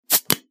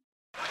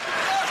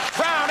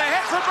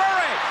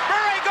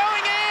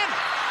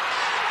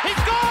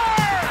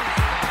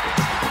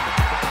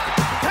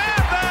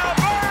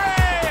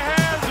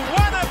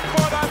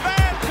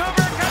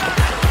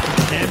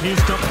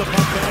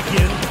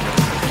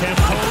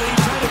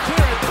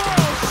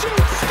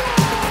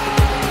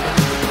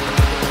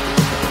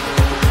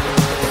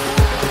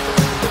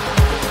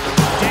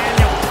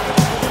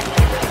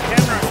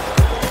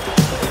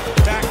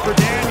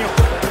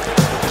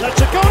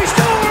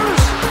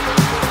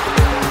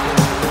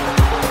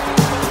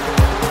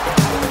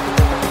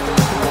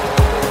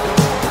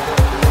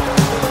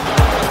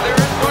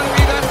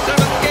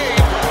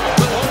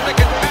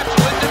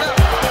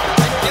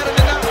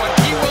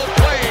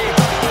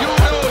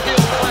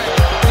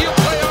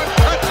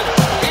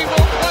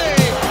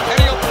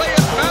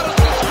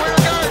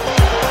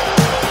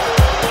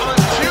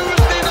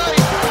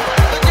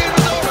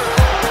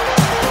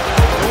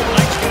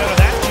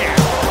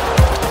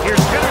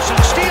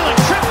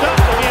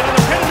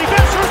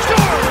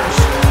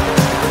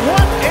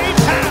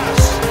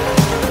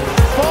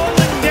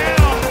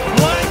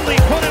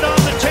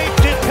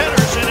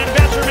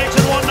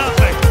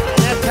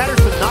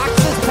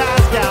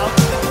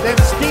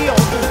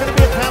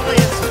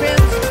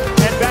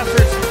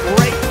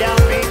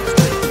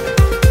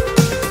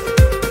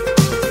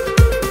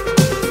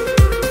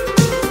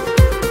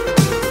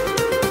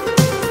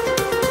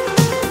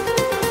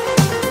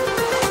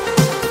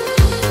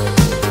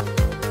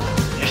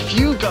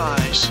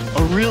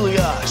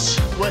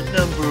What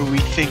number are we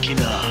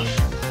thinking of?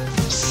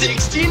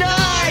 69,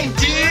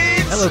 dudes!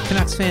 Hello,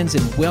 Canucks fans,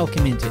 and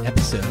welcome into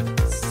episode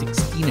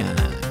 69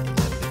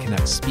 of the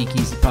Canucks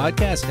Speakeasy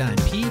Podcast. I'm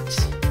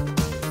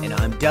Pete. And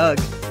I'm Doug.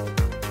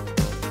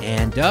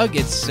 And Doug,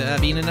 it's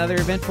been another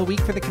eventful week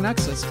for the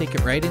Canucks. Let's take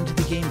it right into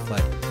the game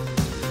flood.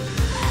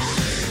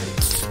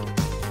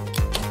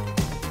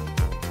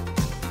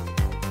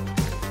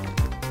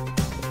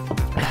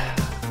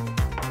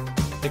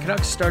 The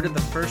Canucks started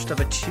the first of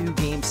a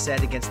two-game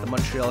set against the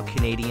Montreal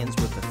Canadiens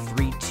with a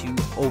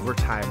 3-2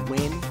 overtime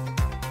win.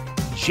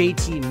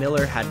 JT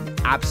Miller had an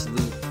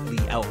absolutely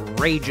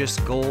outrageous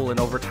goal in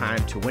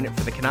overtime to win it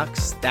for the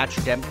Canucks.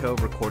 Thatcher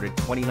Demko recorded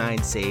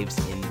 29 saves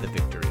in the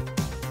victory.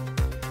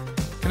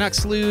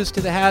 Canucks lose to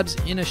the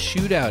Habs in a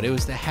shootout. It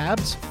was the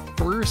Habs'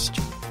 first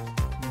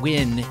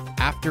win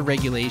after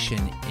regulation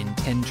in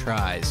 10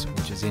 tries,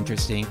 which is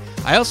interesting.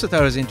 I also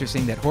thought it was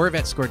interesting that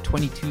Horvat scored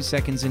 22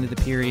 seconds into the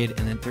period,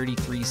 and then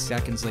 33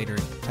 seconds later,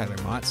 Tyler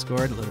Mott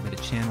scored. A little bit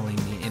of channeling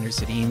the inner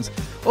Sedins.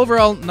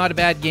 Overall, not a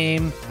bad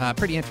game.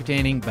 Pretty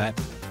entertaining, but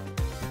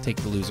I'll take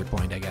the loser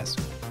point, I guess.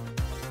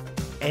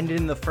 And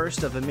in the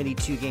first of a mini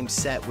two-game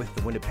set with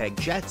the Winnipeg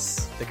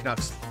Jets, the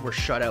Canucks were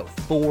shut out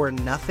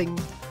 4-0.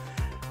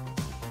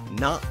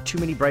 Not too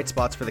many bright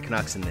spots for the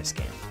Canucks in this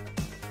game.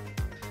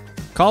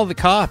 Call the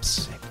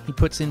cops. He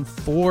puts in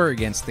 4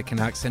 against the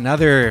Canucks.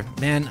 Another,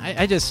 man,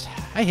 I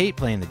hate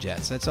playing the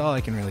Jets. That's all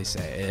I can really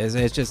say.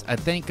 It's just,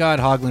 thank God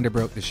Hoglander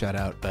broke the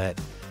shutout, but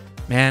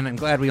man, I'm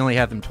glad we only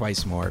have them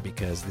twice more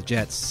because the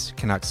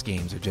Jets-Canucks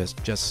games are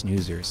just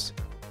snoozers.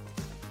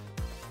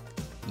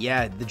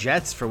 Yeah, the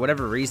Jets, for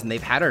whatever reason,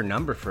 they've had our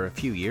number for a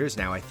few years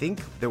now. I think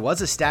there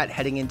was a stat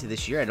heading into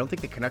this year. I don't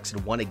think the Canucks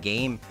had won a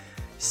game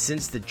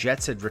since the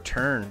Jets had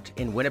returned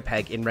in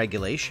Winnipeg in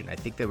regulation. I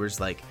think there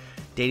was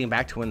dating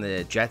back to when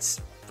the Jets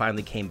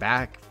finally came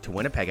back to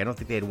Winnipeg. I don't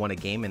think they had won a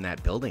game in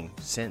that building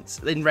since,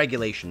 in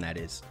regulation, that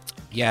is.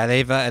 Yeah,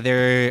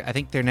 I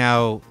think they're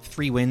now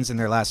 3 wins in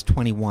their last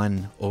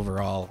 21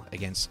 overall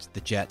against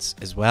the Jets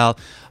as well.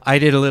 I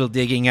did a little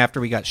digging after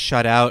we got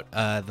shut out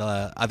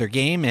the other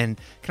game, and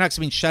Canucks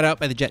have been shut out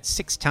by the Jets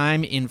 6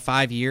 times in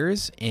 5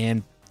 years,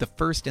 and the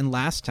first and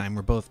last time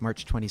were both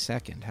March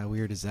 22nd. How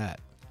weird is that?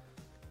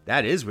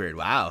 That is weird.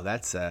 Wow,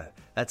 that's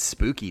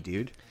spooky,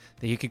 dude.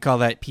 You could call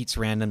that Pete's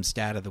random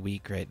stat of the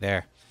week right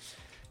there.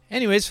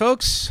 Anyways,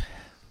 folks,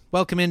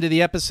 welcome into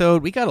the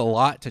episode. We got a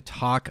lot to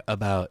talk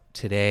about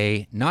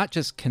today. Not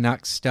just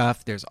Canucks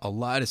stuff. There's a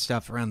lot of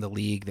stuff around the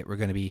league that we're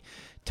going to be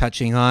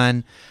touching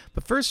on.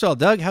 But first of all,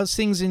 Doug, how's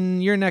things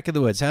in your neck of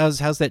the woods? How's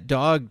that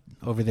dog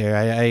over there?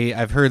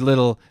 I've heard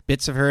little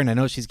bits of her, and I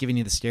know she's giving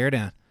you the stare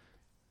down.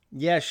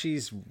 Yeah,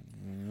 she's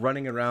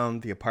running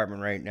around the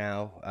apartment right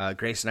now.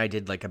 Grace and I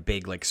did a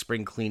big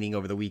spring cleaning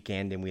over the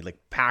weekend, and we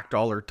packed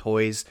all her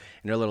toys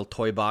in her little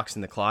toy box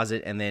in the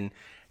closet. And then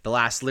the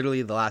last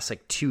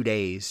 2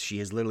 days, she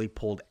has literally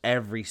pulled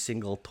every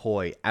single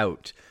toy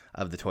out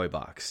of the toy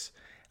box.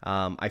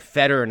 I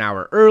fed her an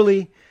hour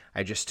early.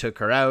 I just took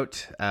her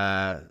out.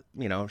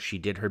 She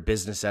did her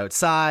business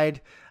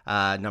outside,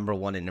 number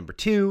 1 and number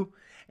 2,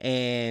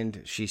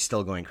 and she's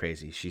still going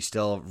crazy. She's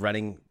still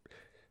bringing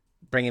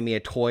me a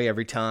toy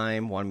every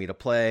time, wanting me to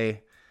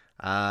play.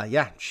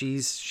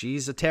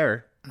 She's a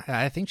terror.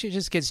 I think she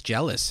just gets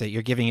jealous that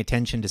you're giving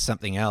attention to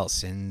something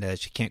else, and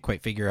she can't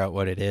quite figure out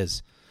what it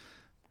is.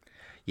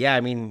 Yeah,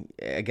 I mean,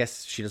 I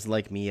guess she doesn't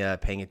like me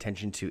paying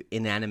attention to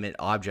inanimate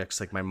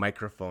objects like my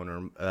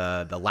microphone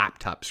or the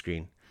laptop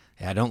screen.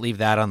 Yeah, don't leave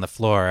that on the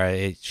floor.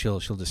 She'll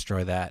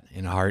destroy that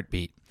in a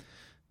heartbeat.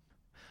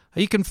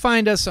 You can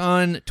find us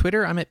on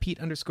Twitter. I'm at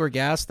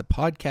Pete_Gas. The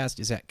podcast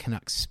is at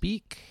Canucks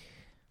Speak.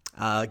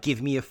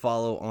 Give me a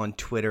follow on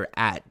Twitter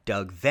at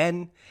Doug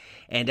Venn.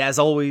 And as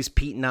always,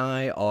 Pete and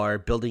I are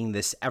building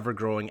this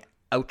ever-growing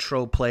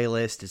outro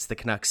playlist. It's the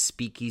Canucks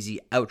Speakeasy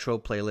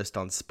outro playlist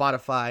on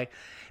Spotify.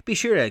 Be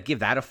sure to give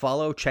that a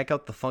follow. Check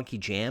out the funky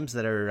jams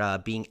that are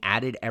being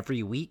added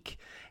every week.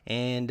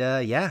 And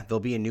there'll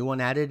be a new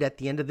one added at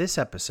the end of this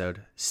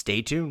episode.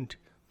 Stay tuned.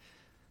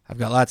 I've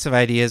got lots of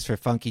ideas for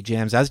funky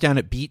jams. I was down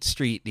at Beat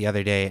Street the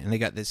other day, and they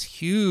got this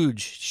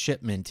huge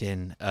shipment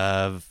in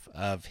of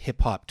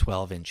hip-hop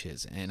 12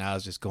 inches, and I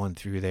was just going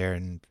through there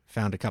and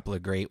found a couple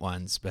of great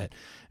ones. But,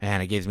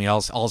 man, it gives me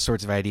all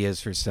sorts of ideas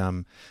for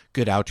some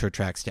good outro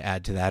tracks to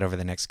add to that over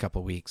the next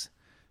couple weeks.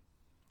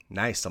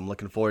 Nice. I'm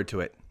looking forward to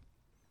it.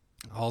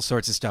 All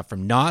sorts of stuff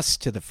from Nos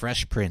to the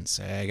Fresh Prince.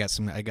 I got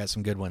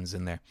some good ones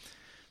in there.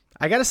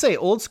 I gotta say,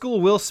 old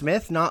school Will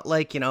Smith, not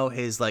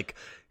his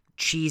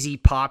cheesy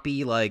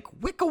poppy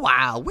Wicca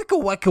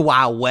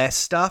Wild West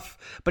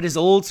stuff, but his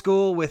old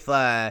school with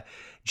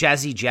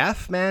Jazzy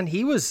Jeff, man,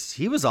 he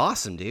was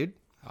awesome, dude.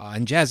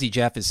 And Jazzy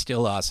Jeff is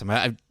still awesome.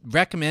 I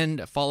recommend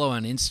a follow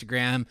on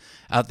Instagram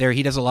out there.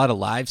 He does a lot of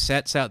live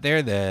sets out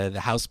there, the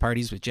house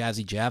parties with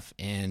Jazzy Jeff,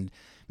 and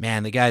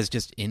man, the guy's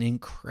just an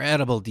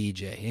incredible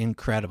DJ.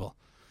 Incredible.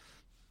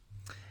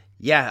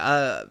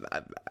 Yeah,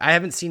 I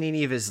haven't seen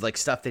any of his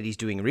stuff that he's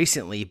doing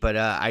recently, but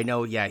I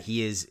know,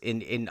 he is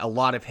in a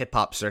lot of hip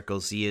hop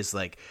circles. He is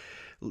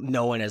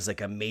known as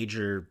like a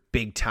major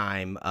big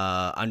time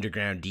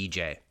underground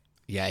DJ.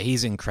 Yeah,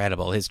 he's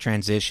incredible. His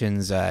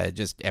transitions,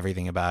 just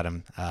everything about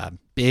him.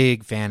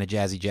 Big fan of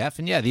Jazzy Jeff.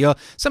 And yeah,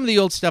 some of the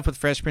old stuff with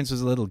Fresh Prince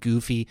was a little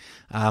goofy.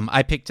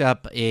 I picked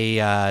up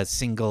a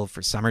single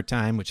for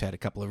Summertime, which had a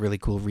couple of really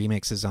cool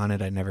remixes on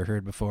it I'd never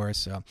heard before.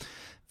 So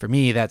for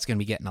me, that's going to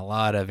be getting a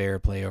lot of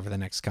airplay over the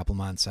next couple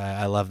months.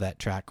 I love that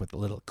track with the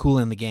little Kool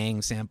in the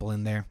Gang sample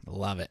in there.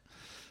 Love it.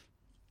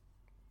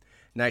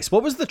 Nice.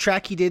 What was the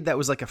track he did that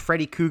was like a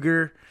Freddy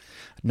Cougar?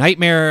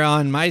 Nightmare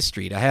on My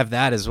Street. I have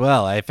that as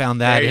well. I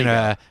found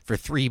that for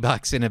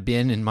 $3 in a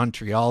bin in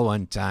Montreal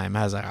one time.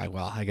 I was like,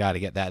 well, I got to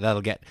get that.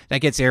 That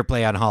gets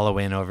airplay on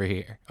Halloween over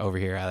here.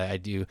 I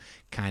do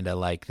kind of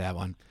like that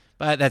one,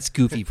 but that's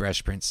goofy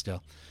Fresh Prince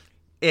still.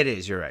 It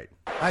is. You're right.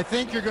 I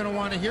think you're going to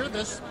want to hear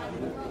this.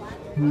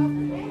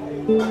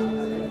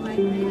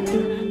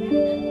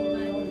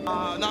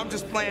 No, I'm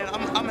just playing.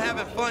 I'm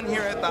having fun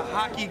here at the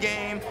hockey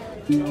game.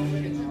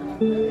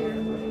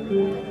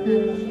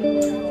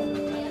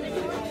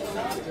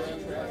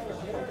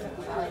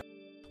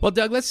 Well,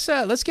 Doug,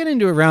 let's get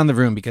into Around the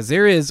Room because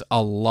there is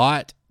a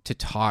lot to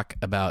talk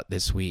about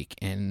this week,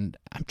 and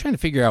I'm trying to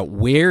figure out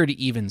where to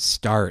even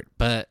start.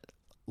 But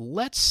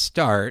let's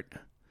start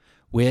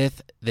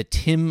with the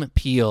Tim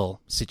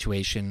Peel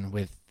situation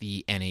with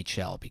the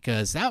NHL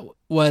because that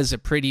was a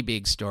pretty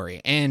big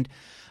story. And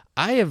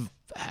I have,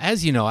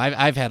 as you know,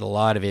 I've had a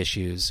lot of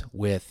issues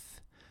with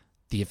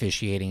the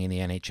officiating in the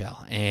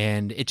NHL,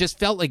 and it just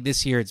felt like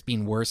this year it's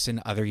been worse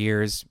than other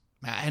years.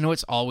 I know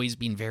it's always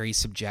been very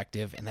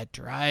subjective, and that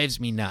drives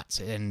me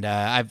nuts. And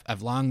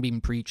I've long been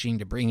preaching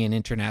to bring in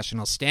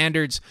international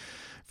standards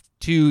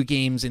to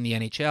games in the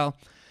NHL.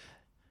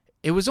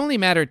 It was only a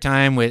matter of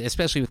time,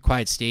 especially with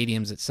quiet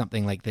stadiums, that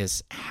something like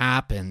this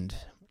happened.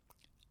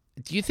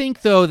 Do you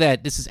think, though,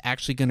 that this is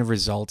actually going to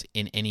result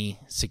in any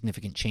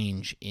significant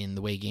change in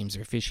the way games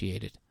are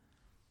officiated?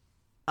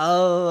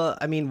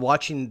 I mean,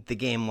 watching the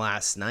game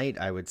last night,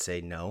 I would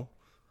say no.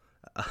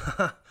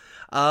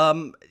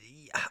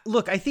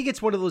 Look, I think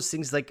it's one of those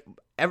things like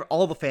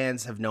all the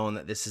fans have known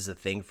that this is a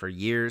thing for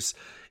years.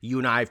 You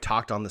and I have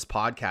talked on this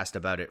podcast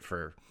about it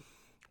for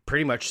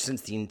pretty much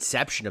since the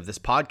inception of this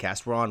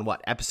podcast. We're on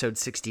episode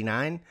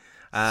 69?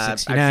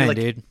 69,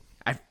 dude.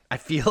 I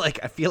feel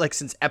like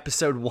since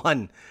episode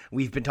 1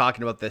 we've been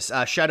talking about this.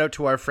 Shout out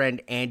to our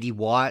friend Andy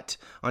Watt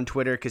on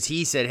Twitter because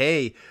he said,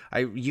 "Hey,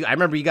 I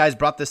remember you guys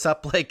brought this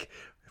up like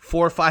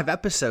 4 or 5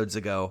 episodes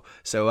ago."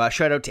 So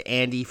shout out to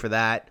Andy for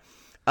that.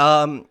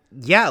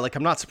 Yeah, like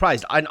I'm not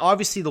surprised. And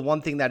obviously the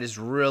one thing that has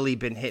really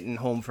been hitting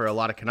home for a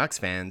lot of Canucks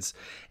fans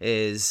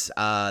is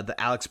the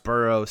Alex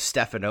Burrows,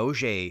 Stefan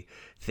Ogier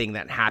thing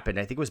that happened.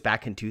 I think it was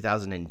back in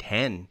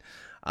 2010.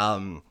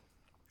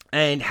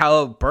 And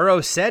how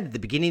Burrows said at the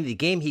beginning of the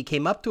game, he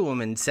came up to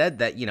him and said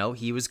that,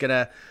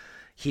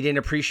 he didn't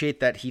appreciate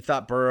that he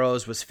thought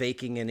Burrows was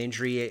faking an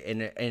injury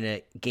in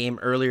a game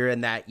earlier in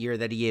that year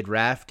that he had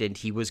reffed, and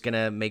he was going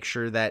to make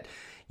sure that,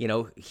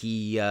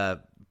 he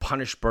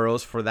punished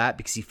Burrows for that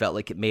because he felt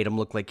like it made him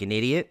look like an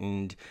idiot.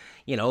 And,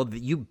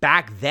 you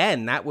back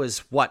then, that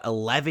was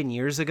 11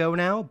 years ago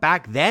now?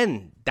 Back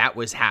then, that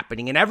was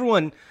happening, and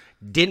everyone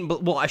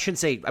I shouldn't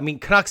say,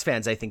 Canucks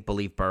fans, I think,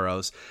 believe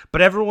Burrows,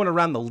 but everyone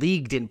around the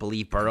league didn't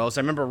believe Burrows.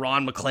 I remember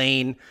Ron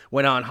McLean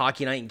went on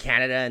Hockey Night in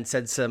Canada and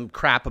said some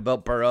crap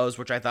about Burrows,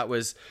 which I thought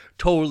was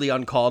totally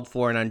uncalled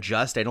for and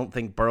unjust. I don't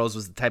think Burrows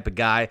was the type of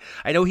guy.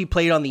 I know he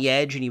played on the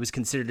edge and he was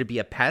considered to be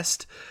a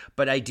pest,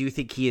 but I do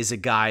think he is a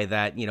guy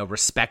that,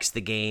 respects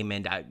the game,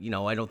 and, I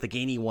don't think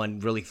anyone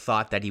really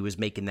thought that he was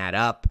making that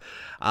up.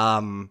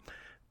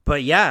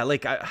 But yeah,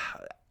 like,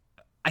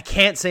 I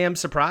can't say I'm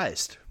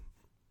surprised.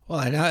 Well,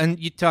 and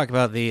you talk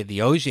about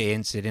the Ogier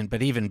incident,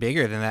 but even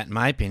bigger than that, in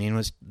my opinion,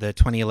 was the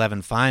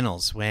 2011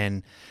 finals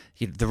when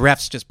the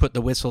refs just put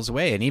the whistles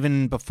away. And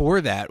even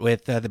before that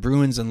with the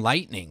Bruins and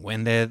Lightning,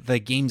 when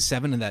the Game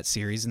 7 of that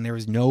series and there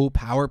was no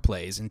power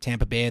plays, and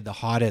Tampa Bay had the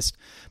hottest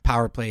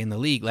power play in the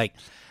league. Like,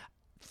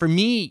 for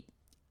me,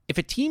 if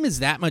a team is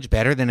that much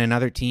better than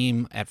another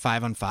team at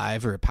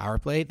 5-on-5 or a power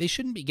play, they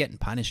shouldn't be getting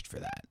punished for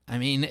that. I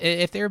mean,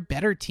 if they're a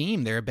better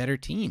team, they're a better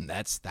team.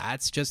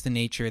 That's just the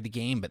nature of the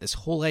game. But this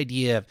whole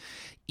idea of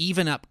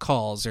even up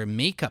calls or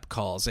make up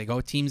calls, like,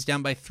 oh, team's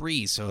down by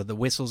 3, so the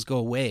whistles go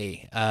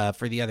away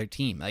for the other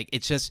team. Like,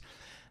 it's just,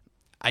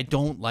 I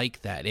don't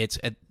like that.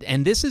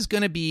 And this is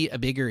going to be a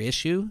bigger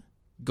issue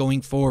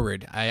going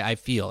forward, I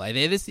feel. I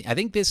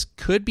think this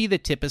could be the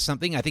tip of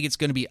something. I think it's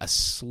going to be a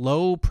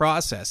slow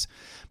process.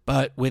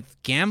 But with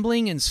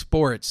gambling and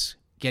sports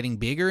getting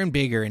bigger and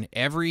bigger in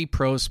every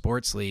pro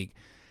sports league,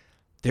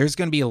 there's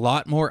going to be a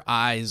lot more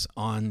eyes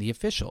on the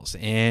officials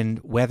and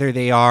whether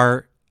they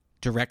are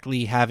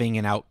directly having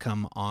an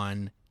outcome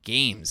on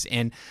games.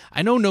 And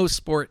I know no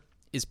sport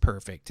is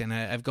perfect, and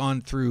I've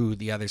gone through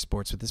the other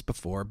sports with this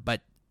before,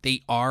 but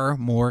they are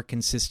more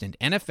consistent.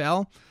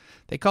 NFL,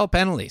 they call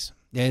penalties.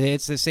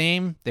 It's the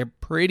same. They're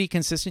pretty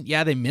consistent.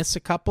 Yeah, they miss a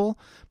couple,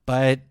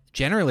 but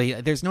generally,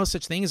 there's no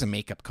such thing as a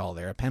makeup call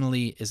there. A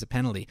penalty is a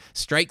penalty.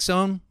 Strike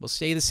zone will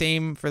stay the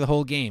same for the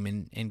whole game.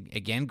 And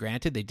again,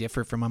 granted, they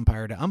differ from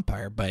umpire to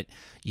umpire, but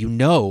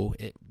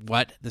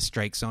what the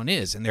strike zone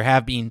is. And there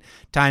have been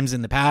times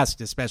in the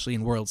past, especially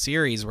in World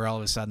Series, where all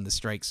of a sudden the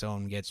strike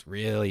zone gets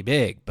really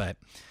big. But,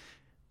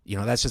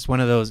 that's just one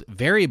of those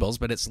variables,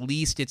 but at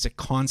least it's a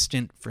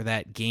constant for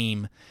that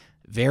game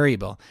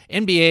variable.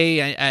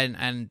 NBA,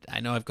 and I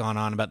know I've gone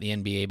on about the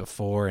NBA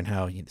before and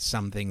how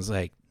some things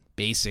like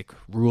basic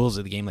rules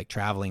of the game like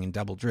traveling and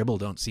double dribble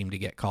don't seem to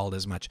get called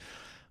as much,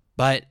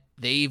 but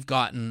they've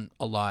gotten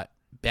a lot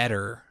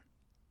better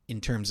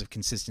in terms of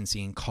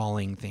consistency and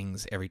calling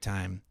things every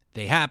time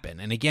they happen.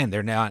 And again,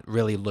 they're not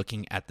really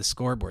looking at the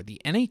scoreboard.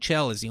 The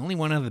NHL is the only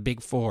one of the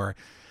big four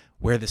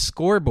where the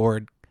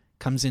scoreboard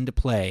comes into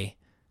play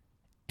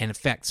and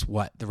affects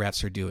what the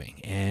refs are doing.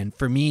 And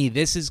for me,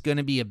 this is going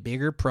to be a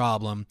bigger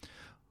problem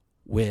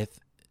with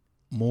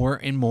more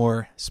and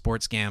more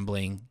sports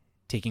gambling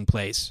taking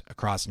place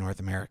across North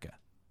America.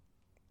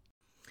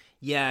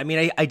 Yeah, I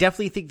mean, I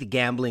definitely think the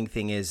gambling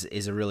thing is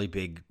a really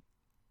big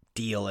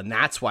deal, and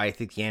that's why I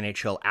think the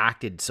NHL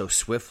acted so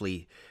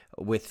swiftly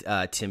with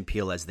Tim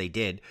Peel as they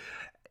did.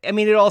 I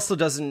mean, it also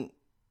doesn't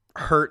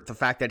hurt the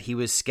fact that he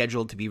was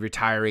scheduled to be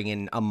retiring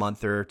in a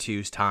month or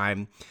two's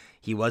time.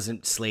 He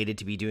wasn't slated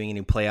to be doing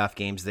any playoff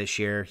games this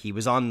year. He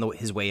was on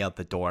his way out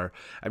the door.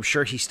 I'm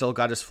sure he still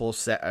got his full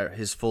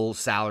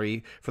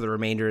salary for the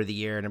remainder of the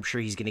year, and I'm sure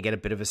he's going to get a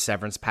bit of a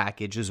severance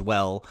package as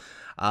well.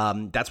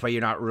 That's why you're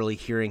not really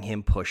hearing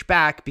him push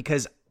back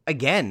because,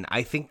 again,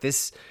 I think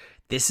this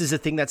is a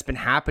thing that's been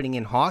happening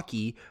in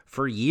hockey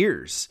for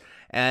years.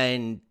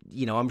 And,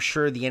 I'm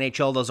sure the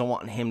NHL doesn't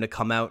want him to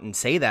come out and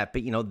say that,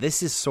 but,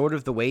 this is sort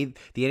of the way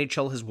the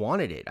NHL has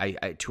wanted it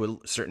I to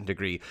a certain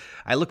degree.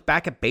 I look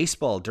back at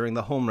baseball during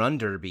the home run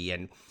derby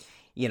and,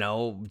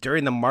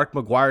 during the Mark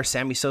McGwire,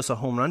 Sammy Sosa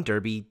home run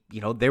derby,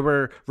 there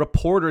were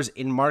reporters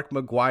in Mark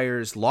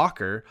McGwire's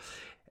locker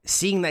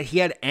seeing that he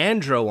had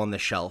Andro on the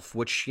shelf,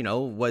 which,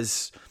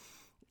 was...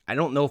 I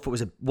don't know if it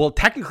was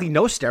technically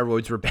no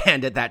steroids were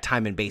banned at that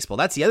time in baseball.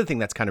 That's the other thing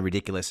that's kind of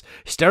ridiculous.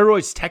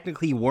 Steroids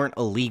technically weren't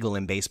illegal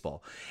in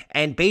baseball.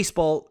 And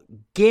baseball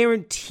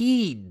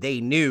guaranteed they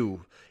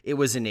knew it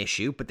was an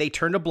issue, but they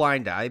turned a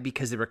blind eye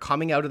because they were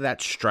coming out of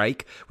that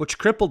strike, which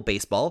crippled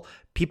baseball.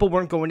 People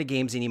weren't going to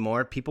games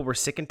anymore. People were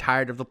sick and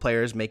tired of the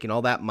players making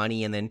all that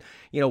money and then,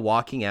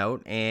 walking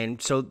out. And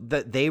so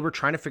they were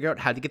trying to figure out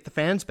how to get the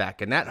fans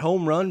back. And that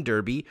home run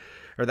derby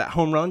or that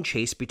home run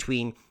chase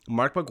between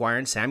Mark McGwire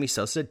and Sammy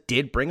Sosa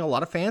did bring a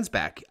lot of fans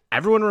back.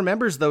 Everyone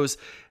remembers those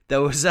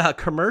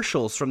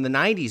commercials from the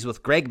 90s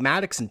with Greg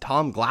Maddux and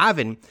Tom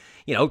Glavine,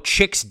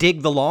 chicks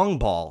dig the long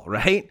ball,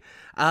 right?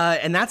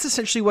 And that's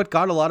essentially what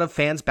got a lot of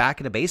fans back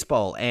into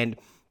baseball. And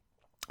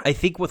I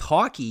think with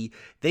hockey,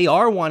 they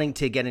are wanting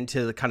to get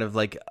into the kind of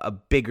like a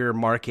bigger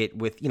market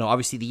with,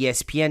 obviously the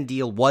ESPN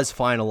deal was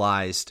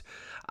finalized.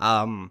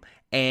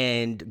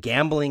 And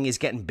gambling is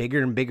getting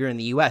bigger and bigger in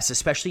the U.S.,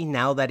 especially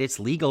now that it's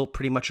legal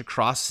pretty much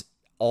across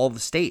all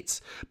the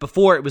states.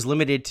 Before, it was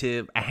limited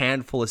to a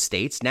handful of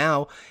states.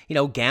 Now,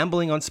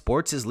 gambling on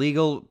sports is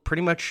legal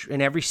pretty much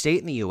in every state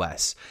in the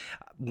U.S.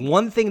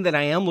 One thing that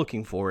I am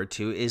looking forward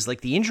to is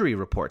like the injury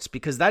reports,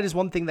 because that is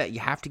one thing that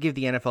you have to give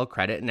the NFL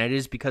credit, and that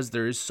is because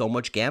there is so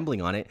much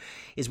gambling on it,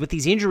 is with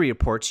these injury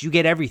reports, you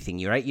get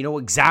everything, right? You know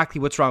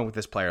exactly what's wrong with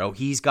this player. Oh,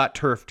 he's got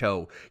turf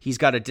toe. He's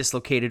got a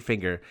dislocated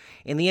finger.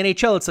 In the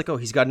NHL, it's like, oh,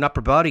 he's got an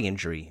upper body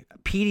injury.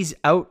 Petey's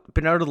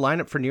been out of the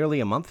lineup for nearly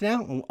a month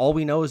now, and all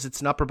we know is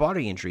it's an upper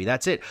body injury.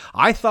 That's it.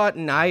 I thought,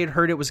 and I had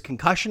heard it was a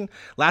concussion.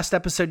 Last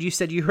episode, you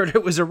said you heard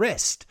it was a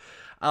wrist.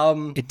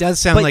 It does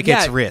sound like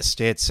it's wrist.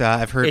 It's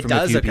I've heard from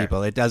a few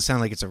people. It does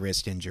sound like it's a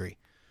wrist injury.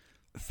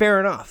 Fair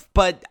enough,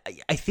 but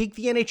I think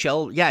the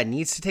NHL,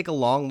 needs to take a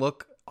long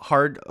look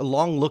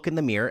in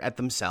the mirror at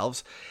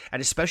themselves,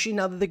 and especially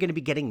now that they're going to be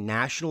getting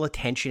national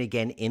attention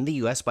again in the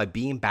U.S. by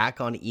being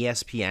back on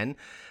ESPN,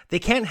 they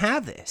can't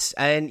have this.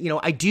 And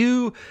I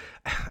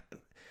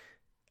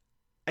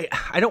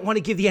don't want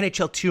to give the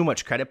NHL too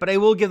much credit, but I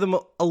will give them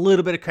a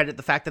little bit of credit.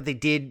 The fact that they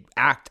did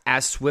act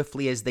as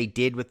swiftly as they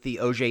did with the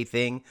OJ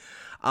thing.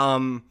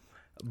 But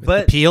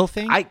the Peel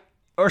thing?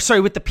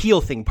 With the Peel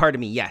thing, pardon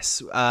me,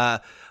 yes.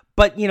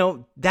 But,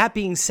 that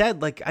being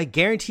said, like, I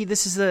guarantee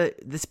this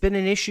been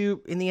an issue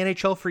in the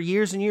NHL for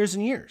years and years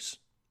and years.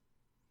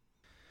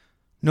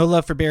 No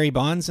love for Barry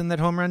Bonds in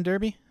that home run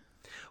derby?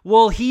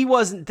 Well, he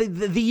wasn't.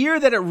 The year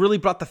that it really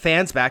brought the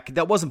fans back,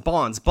 that wasn't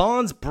Bonds.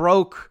 Bonds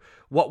broke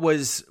what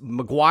was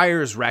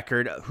McGwire's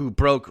record, who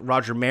broke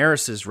Roger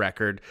Maris's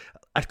record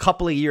a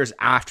couple of years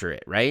after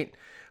it, right?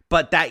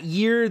 But that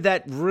year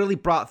that really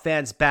brought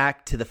fans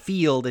back to the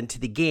field and to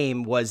the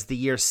game was the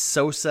year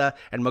Sosa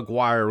and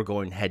McGwire were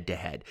going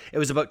head-to-head. It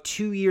was about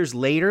 2 years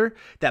later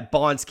that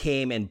Bonds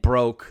came and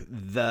broke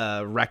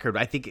the record.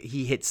 I think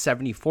he hit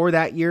 74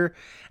 that year,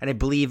 and I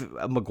believe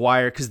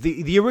McGwire, because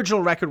the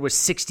original record was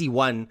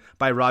 61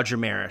 by Roger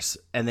Maris,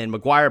 and then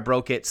McGwire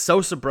broke it.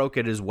 Sosa broke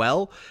it as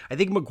well. I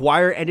think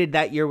McGwire ended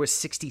that year with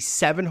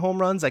 67 home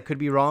runs. I could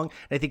be wrong.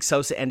 And I think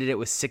Sosa ended it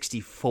with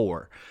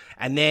 64.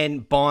 And then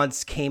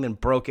Bonds came and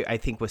broke it, I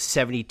think, was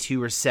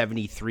 72 or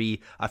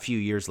 73 a few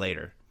years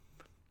later.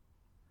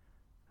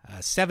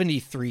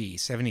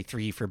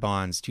 73 for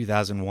Bonds,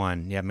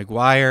 2001. Yeah,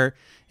 McGuire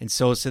and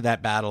Sosa,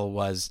 that battle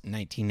was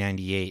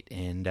 1998.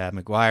 And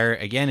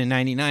McGuire, again in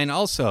 99,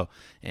 also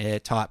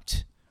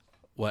topped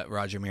what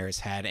Roger Maris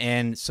had.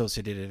 And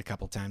Sosa did it a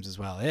couple times as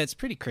well. It's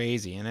pretty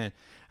crazy. And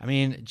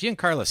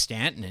Giancarlo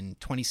Stanton in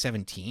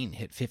 2017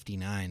 hit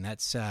 59.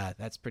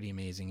 That's pretty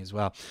amazing as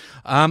well.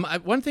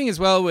 One thing as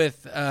well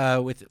with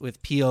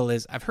Peel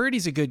is I've heard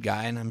he's a good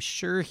guy, and I'm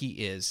sure he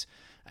is.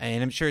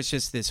 And I'm sure it's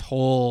just this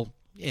whole...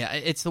 Yeah,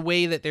 it's the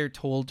way that they're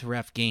told to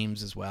ref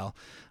games as well.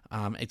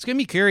 It's going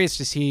to be curious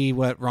to see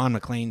what Ron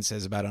McLean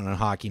says about it on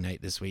Hockey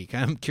Night this week.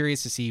 I'm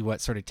curious to see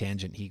what sort of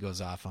tangent he goes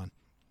off on.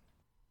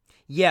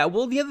 Yeah,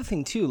 well, the other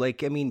thing, too,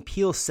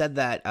 Peel said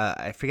that,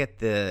 I forget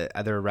the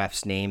other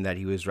ref's name that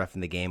he was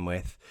reffing the game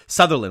with.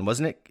 Sutherland,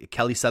 wasn't it?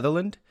 Kelly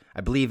Sutherland,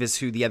 I believe, is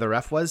who the other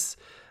ref was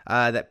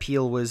that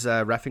Peel was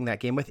reffing that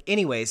game with.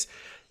 Anyways,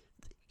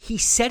 he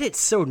said it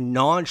so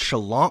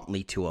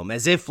nonchalantly to him,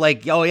 as if I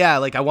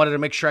wanted to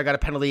make sure I got a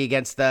penalty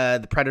against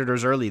the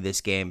Predators early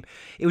this game.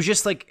 It was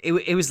just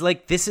it was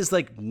like, this is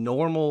like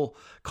normal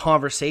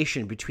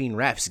conversation between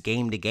refs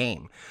game to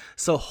game.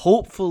 So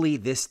hopefully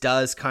this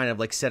does kind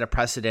of set a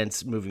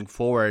precedence moving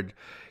forward,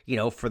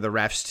 for the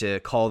refs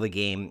to call the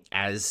game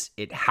as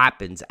it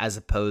happens, as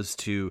opposed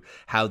to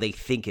how they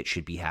think it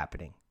should be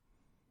happening.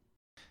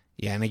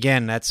 Yeah, and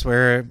again, that's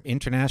where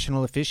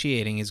international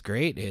officiating is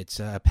great.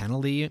 It's a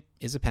penalty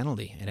is a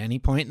penalty. At any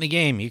point in the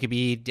game, you could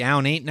be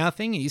down 8-0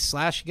 and you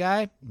slash a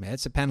guy,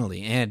 that's a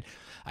penalty. And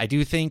I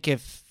do think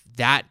if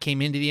that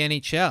came into the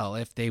NHL,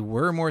 if they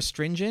were more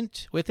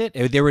stringent with it,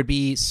 there would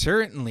be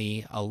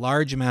certainly a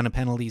large amount of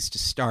penalties to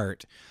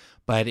start,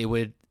 but it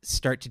would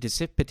start to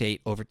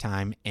dissipate over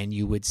time, and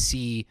you would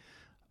see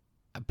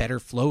a better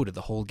flow to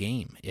the whole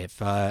game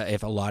if a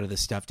lot of the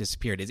stuff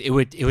disappeared.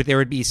 There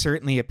would be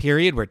certainly a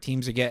period where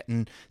teams are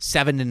getting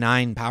 7 to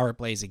 9 power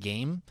plays a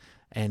game,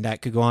 and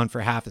that could go on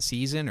for half a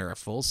season or a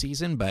full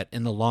season, but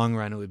in the long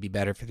run, it would be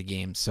better for the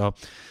game. So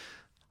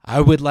I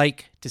would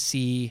like to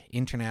see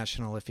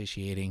international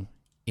officiating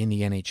in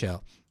the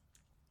NHL.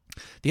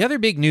 The other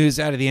big news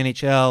out of the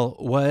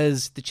NHL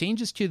was the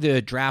changes to the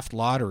draft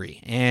lottery,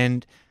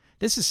 and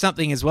this is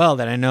something as well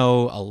that I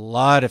know a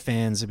lot of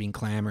fans have been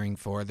clamoring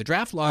for. The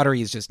draft lottery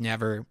has just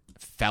never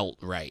felt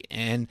right.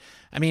 And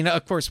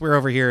of course, we're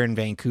over here in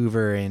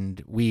Vancouver,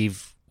 and we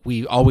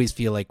always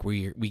feel like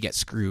we get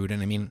screwed.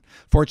 And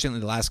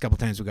fortunately, the last couple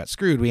times we got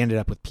screwed, we ended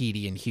up with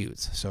Petey and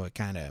Hughes, so it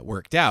kind of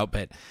worked out.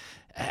 But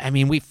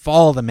we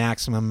fall the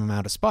maximum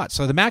amount of spots.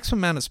 So the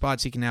maximum amount of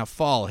spots you can now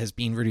fall has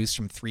been reduced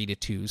from 3 to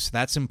 2. So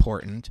that's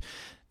important.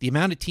 The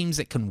amount of teams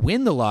that can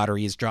win the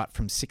lottery is dropped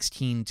from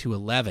 16 to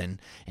 11,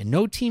 and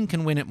no team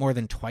can win it more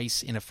than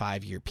twice in a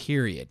 5-year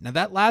period. Now,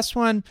 that last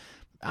one,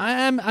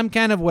 I'm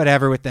kind of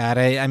whatever with that.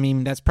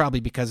 That's probably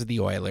because of the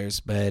Oilers,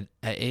 but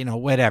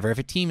whatever. If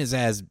a team is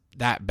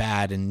that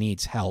bad and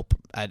needs help,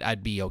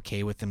 I'd be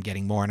okay with them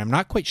getting more. And I'm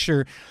not quite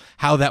sure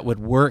how that would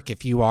work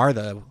if you are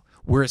the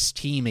worst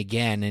team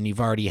again and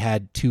you've already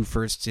had 2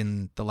 firsts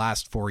in the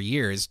last 4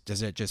 years.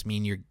 Does it just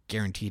mean you're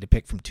guaranteed to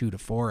pick from 2 to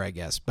 4, I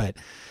guess? But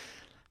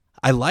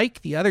I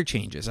like the other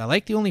changes. I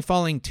like the only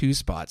falling 2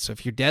 spots. So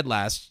if you're dead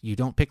last, you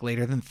don't pick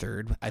later than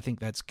 3rd. I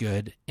think that's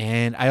good.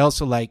 And I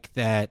also like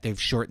that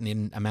they've shortened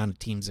the amount of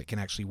teams that can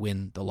actually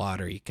win the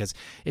lottery. Because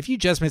if you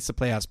just miss the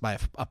playoffs by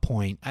a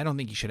point, I don't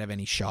think you should have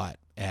any shot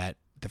at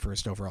the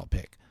first overall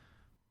pick.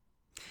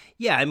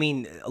 Yeah,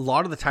 a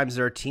lot of the times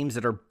there are teams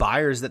that are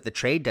buyers at the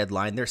trade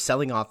deadline. They're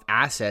selling off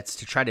assets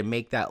to try to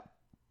make that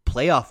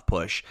playoff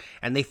push,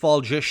 and they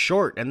fall just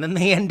short, and then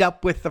they end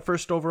up with the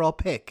first overall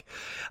pick.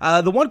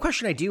 The one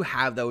question I do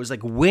have, though, is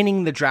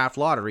winning the draft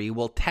lottery.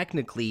 Well,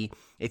 technically,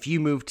 if you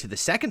move to the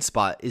 2nd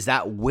spot, is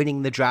that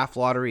winning the draft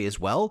lottery as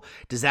well?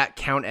 Does that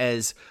count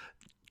as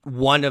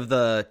one of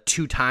the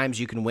 2 times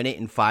you can win it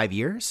in 5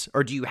 years?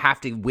 Or do you have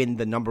to win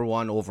the number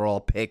 1 overall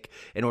pick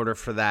in order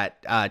for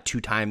that 2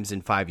 times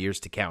in 5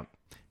 years to count?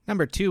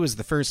 Number 2 is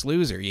the first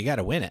loser. You got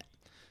to win it.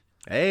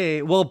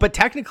 Hey, well, but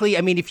technically,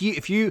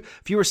 if you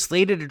were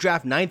slated to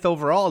draft 9th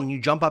overall and you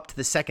jump up to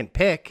the 2nd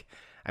pick,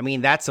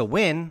 that's a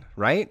win,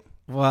 right?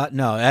 Well,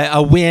 no,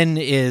 a win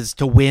is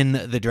to win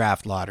the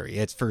draft lottery.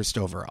 It's first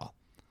overall.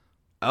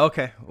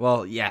 Okay,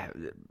 well, yeah,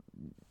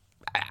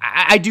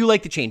 I do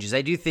like the changes.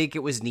 I do think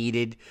it was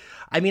needed.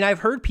 I've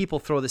heard people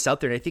throw this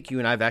out there, and I think you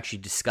and I have actually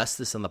discussed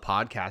this on the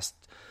podcast.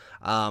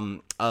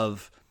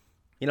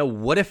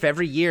 What if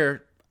every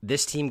year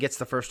this team gets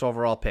the first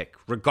overall pick,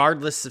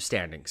 regardless of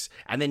standings.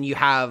 And then you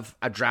have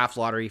a draft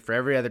lottery for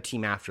every other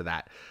team after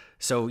that.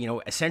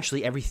 So,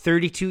 essentially every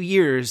 32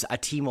 years, a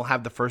team will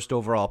have the first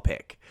overall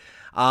pick.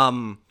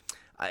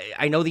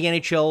 I know the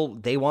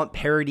NHL, they want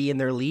parity in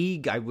their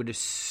league. I would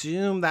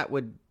assume that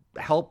would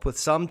help with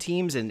some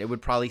teams, and it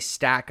would probably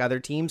stack other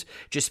teams.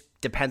 Just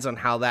depends on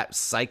how that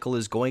cycle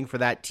is going for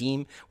that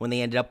team when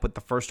they ended up with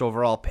the first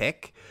overall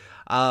pick.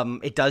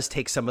 It does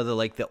take some of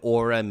the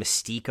aura and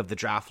mystique of the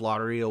draft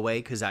lottery away,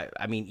 because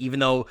even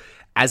though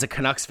as a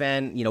Canucks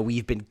fan,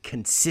 we've been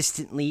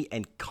consistently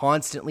and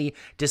constantly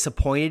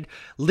disappointed,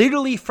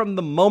 literally from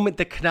the moment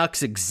the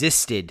Canucks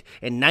existed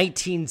in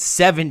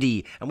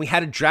 1970, and we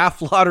had a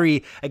draft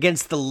lottery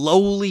against the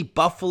lowly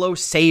Buffalo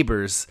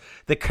Sabres.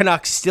 The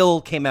Canucks still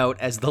came out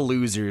as the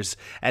losers,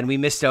 and we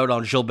missed out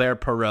on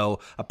Gilbert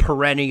Perreault, a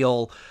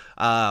perennial,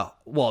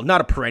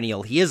 not a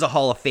perennial, he is a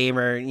Hall of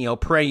Famer,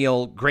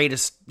 perennial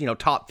greatest,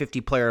 top 50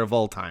 player of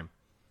all time.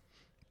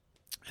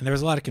 And there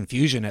was a lot of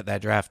confusion at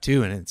that draft,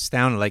 too, and it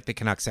sounded like the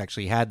Canucks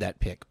actually had that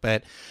pick.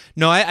 But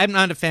no, I'm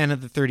not a fan of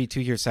the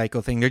 32-year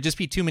cycle thing. There'd just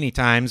be too many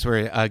times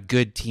where a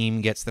good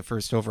team gets the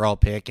first overall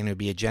pick and it would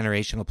be a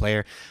generational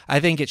player. I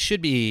think it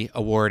should be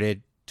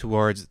awarded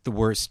towards the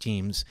worst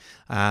teams.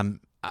 I'm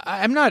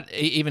not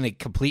even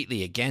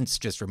completely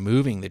against just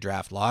removing the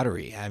draft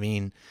lottery. I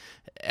mean,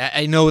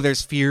 I know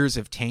there's fears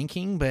of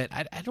tanking, but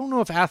I don't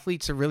know if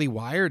athletes are really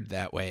wired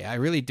that way. I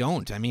really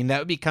don't. I mean,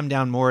 that would come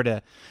down more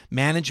to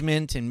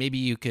management, and maybe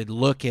you could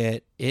look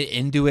at it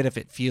into it if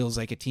it feels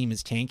like a team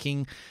is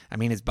tanking. I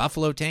mean, is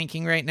Buffalo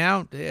tanking right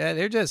now?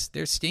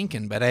 They're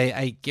stinking, but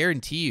I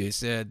guarantee you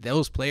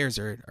those players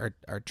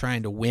are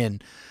trying to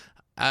win.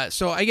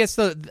 So I guess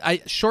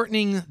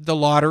shortening the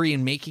lottery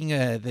and making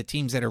the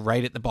teams that are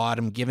right at the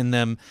bottom, giving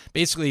them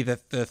basically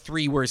the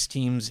three worst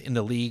teams in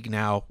the league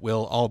now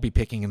will all be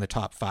picking in the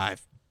top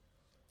 5,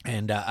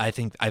 and I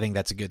think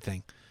that's a good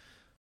thing.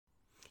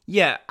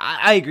 Yeah,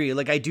 I agree.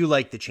 Like, I do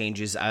like the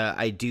changes.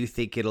 I do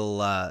think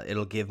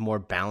it'll give more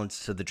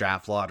balance to the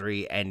draft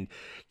lottery, and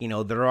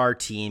there are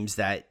teams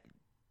that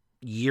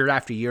year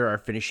after year are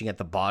finishing at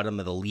the bottom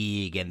of the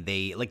league, and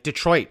they like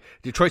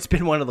Detroit's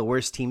been one of the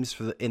worst teams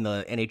in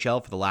the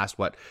NHL for the last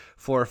 4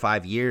 or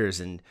 5 years,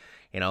 and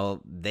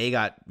they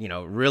got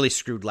really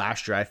screwed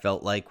last year. I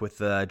felt like with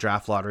the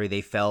draft lottery,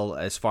 they fell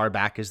as far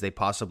back as they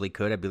possibly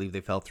could. I believe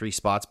they fell 3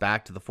 spots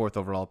back to the 4th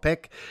overall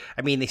pick.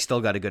 I mean, they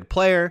still got a good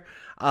player,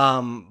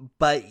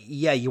 but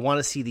yeah, you want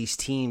to see these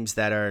teams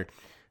that are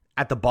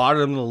at the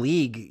bottom of the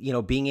league,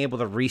 being able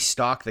to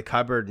restock the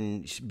cupboard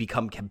and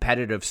become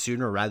competitive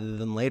sooner rather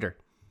than later.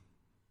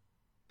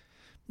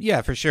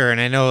 Yeah, for sure. And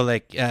I know,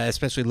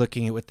 especially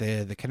looking at with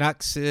the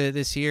Canucks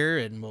this year,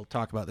 and we'll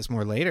talk about this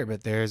more later,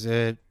 but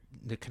the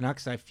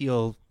Canucks, I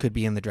feel, could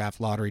be in the draft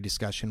lottery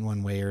discussion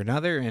one way or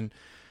another, and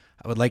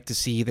I would like to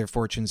see their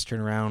fortunes turn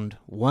around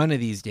one of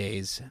these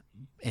days.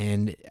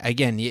 And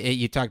again,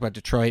 you talk about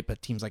Detroit,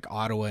 but teams like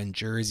Ottawa and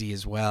Jersey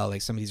as well,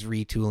 like some of these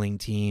retooling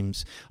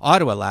teams.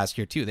 Ottawa last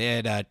year, too, they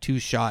had 2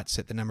 shots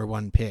at the number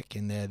 1 pick,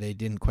 and they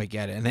didn't quite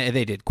get it. And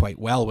they did quite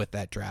well with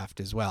that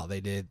draft as well.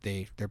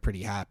 They're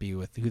pretty happy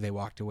with who they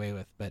walked away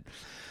with. But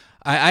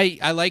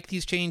I like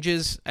these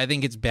changes. I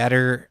think it's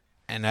better.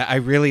 And I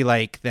really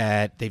like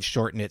that they've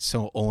shortened it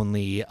so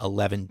only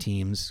 11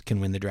 teams can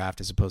win the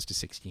draft as opposed to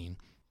 16.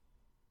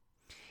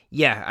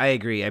 Yeah, I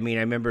agree. I mean,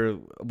 I remember,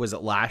 was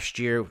it last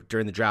year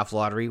during the draft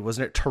lottery?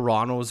 Wasn't it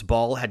Toronto's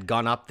ball had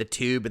gone up the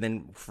tube and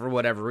then for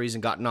whatever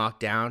reason got knocked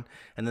down,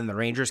 and then the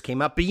Rangers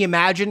came up? But you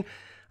imagine,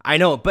 I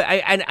know, but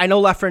I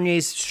know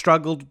Lafreniere's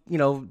struggled,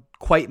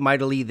 quite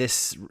mightily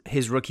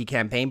his rookie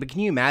campaign. But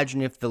can you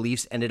imagine if the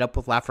Leafs ended up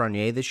with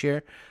Lafreniere this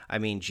year? I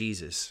mean,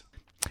 Jesus.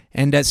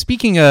 And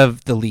speaking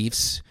of the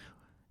Leafs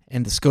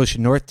and the Scotia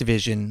North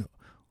Division,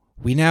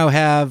 we now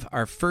have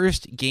our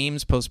first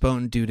games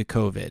postponed due to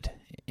COVID.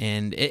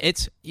 And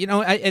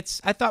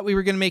I thought we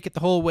were going to make it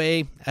the whole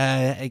way.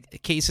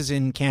 Cases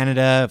in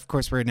Canada, of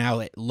course,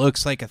 it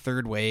looks like a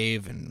third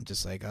wave, and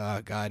just like,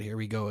 oh God, here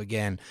we go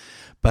again.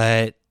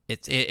 But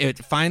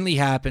it finally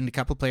happened. A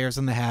couple players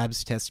on the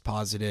Habs test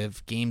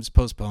positive. Games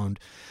postponed.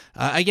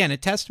 Again, a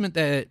testament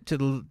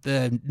to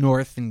the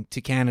North and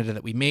to Canada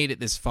that we made it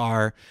this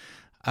far.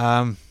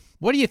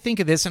 What do you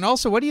think of this? And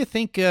also, what do you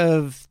think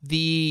of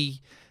the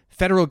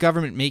federal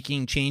government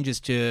making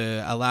changes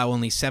to allow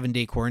only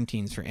 7-day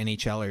quarantines for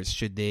NHLers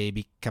should they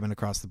be coming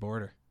across the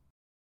border?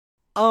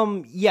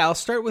 Yeah, I'll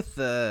start with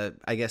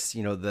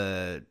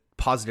the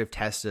positive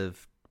test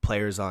of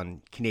players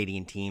on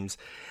Canadian teams.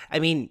 I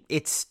mean,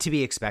 it's to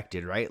be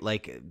expected, right?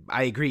 Like,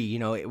 I agree,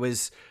 it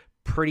was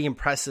pretty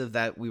impressive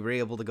that we were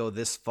able to go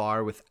this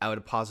far without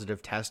a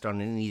positive test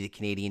on any of the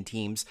Canadian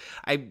teams.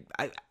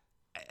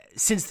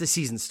 Since the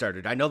season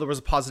started, I know there was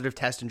a positive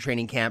test in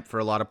training camp for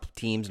a lot of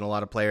teams and a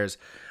lot of players.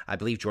 I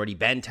believe Jordy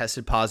Ben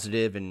tested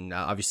positive, and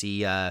obviously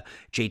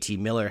JT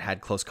Miller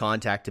had close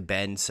contact to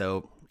Ben,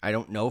 so I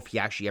don't know if he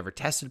actually ever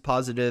tested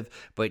positive,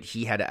 but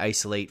he had to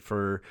isolate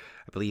for,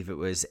 I believe it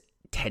was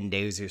 10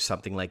 days or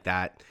something like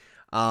that.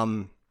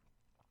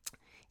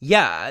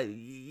 Yeah,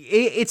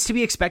 it's to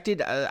be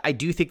expected. I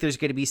do think there's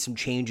going to be some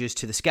changes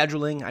to the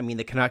scheduling. I mean,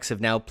 the Canucks have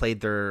now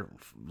played their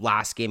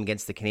last game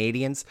against the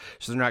Canadiens,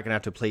 so they're not going to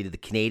have to play to the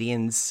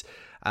Canadiens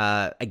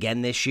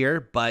again this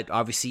year. But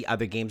obviously,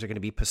 other games are going to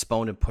be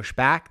postponed and pushed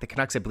back. The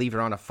Canucks, I believe,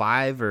 are on a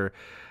 5 or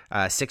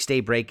 6-day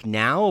break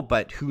now,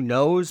 but who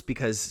knows,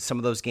 because some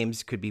of those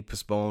games could be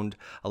postponed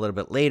a little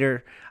bit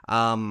later.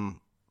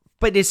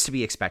 But it's to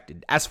be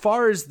expected. As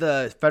far as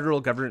the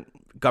federal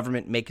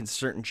government making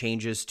certain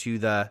changes to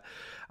the,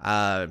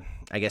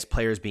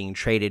 players being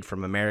traded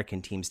from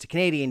American teams to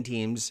Canadian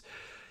teams,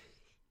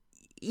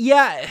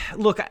 Yeah,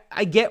 look,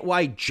 I get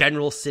why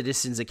general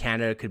citizens of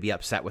Canada could be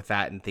upset with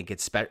that and think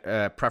it's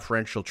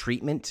preferential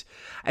treatment.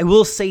 I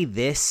will say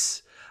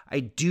this. I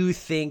do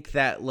think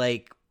that,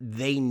 like,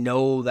 they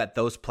know that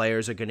those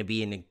players are going to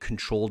be in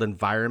controlled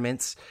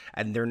environments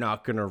and they're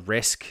not going to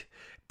risk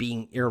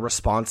being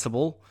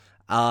irresponsible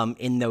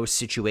in those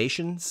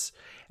situations.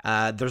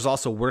 There's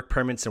also work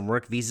permits and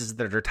work visas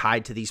that are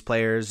tied to these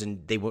players,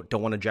 and they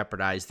don't want to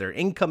jeopardize their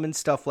income and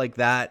stuff like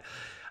that.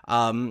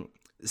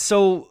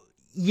 So,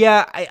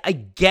 yeah, I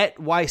get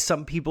why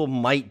some people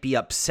might be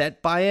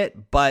upset by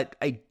it, but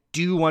I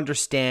do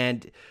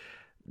understand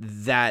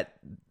that,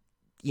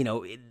 you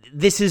know,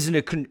 this is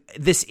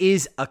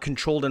a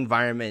controlled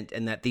environment,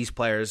 and that these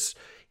players,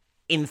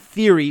 in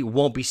theory,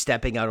 won't be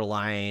stepping out of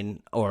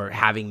line or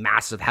having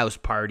massive house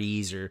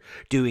parties or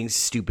doing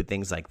stupid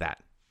things like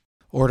that.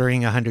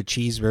 Ordering 100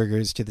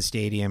 cheeseburgers to the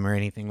stadium or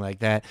anything like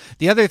that.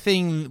 The other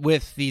thing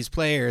with these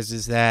players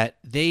is that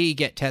they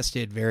get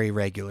tested very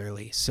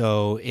regularly.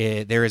 So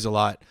there is a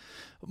lot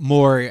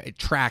more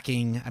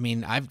tracking. I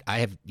mean, I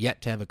have yet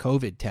to have a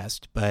COVID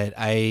test, but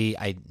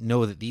I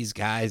know that these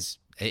guys,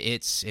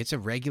 it's a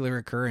regular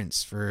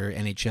occurrence for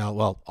NHL,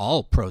 well,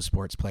 all pro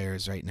sports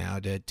players right now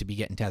to be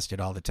getting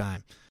tested all the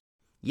time.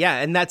 Yeah,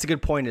 and that's a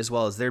good point as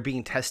well, as they're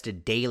being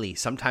tested daily,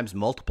 sometimes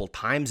multiple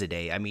times a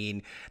day. I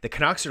mean, the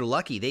Canucks are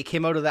lucky. They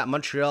came out of that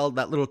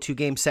little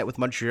 2-game set with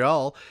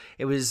Montreal.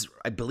 It was,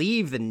 I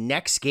believe, the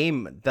next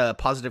game, the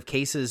positive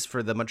cases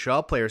for the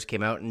Montreal players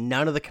came out, and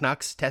none of the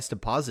Canucks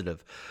tested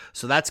positive.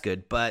 So that's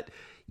good. But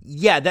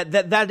yeah,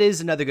 that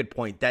is another good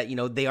point, that, you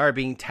know, they are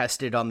being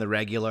tested on the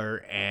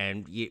regular,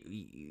 and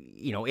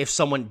you know, if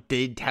someone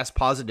did test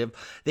positive,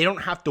 they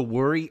don't have to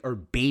worry or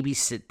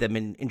babysit them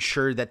and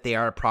ensure that they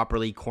are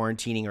properly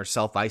quarantining or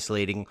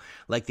self-isolating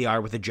like they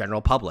are with the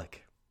general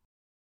public.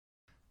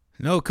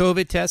 No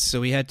COVID tests, so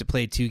we had to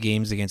play 2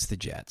 games against the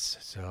Jets.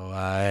 So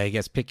I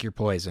guess pick your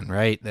poison,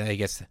 right? I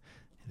guess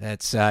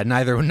that's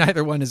neither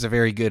one is a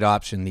very good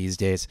option these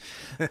days.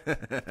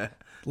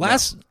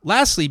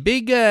 Lastly,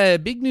 big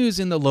news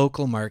in the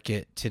local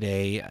market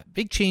today.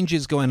 Big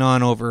changes going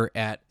on over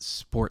at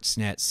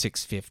Sportsnet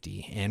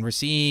 650, and we're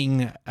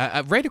seeing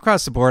right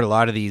across the board a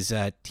lot of these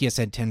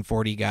TSN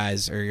 1040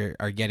 guys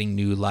are getting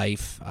new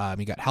life.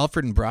 You got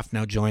Halford and Bruff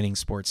now joining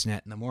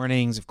Sportsnet in the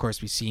mornings. Of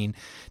course, we've seen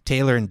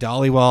Taylor and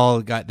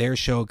Dollywall got their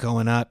show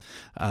going up.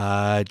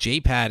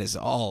 JPAD is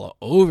all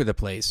over the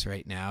place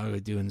right now. We're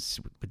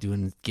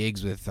doing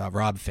gigs with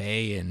Rob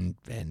Fay and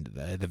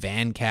the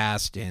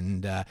Vancast,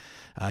 and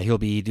he'll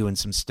be doing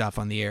some stuff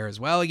on the air as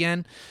well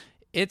again.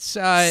 It's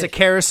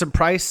Sakaris and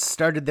Price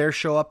started their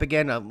show up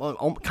again,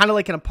 kind of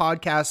like in a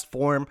podcast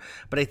form,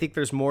 but I think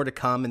there's more to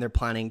come, and they're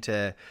planning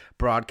to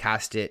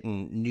broadcast it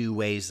in new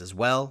ways as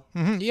well.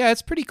 Mm-hmm. Yeah,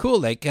 it's pretty cool.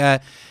 Like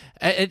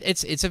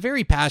it's a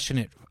very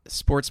passionate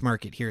sports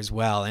market here as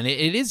well, and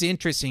it is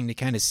interesting to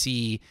kind of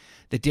see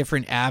the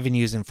different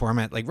avenues and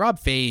format. Like Rob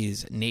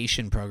Fay's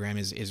Nation program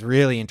is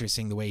really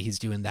interesting, the way he's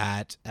doing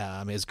that.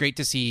 It's great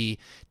to see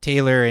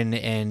Taylor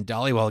and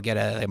Dollywall get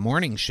a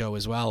morning show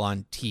as well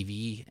on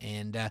TV.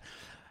 And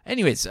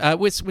anyways,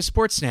 with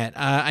Sportsnet,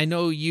 I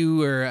know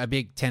you are a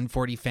big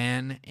 1040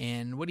 fan,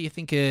 and what do you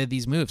think of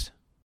these moves?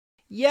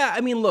 Yeah,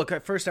 I mean, look,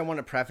 at first I want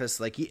to preface,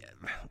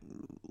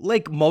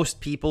 like most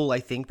people, I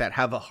think, that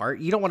have a heart,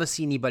 you don't want to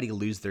see anybody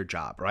lose their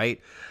job,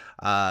 right?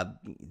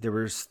 There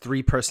was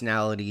 3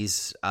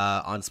 personalities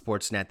on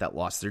Sportsnet that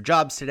lost their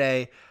jobs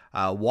today.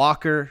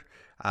 Walker,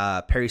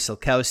 Perry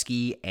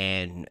Solkowski,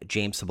 and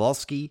James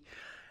Cybulski.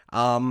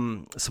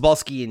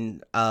 Cybulski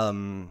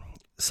and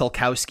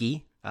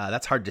Solkowski,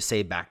 that's hard to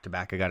say back to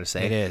back, I gotta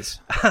say. It is.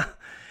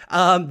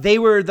 They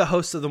were the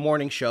hosts of the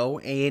morning show,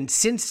 and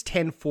since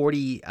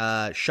 1040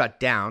 shut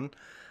down,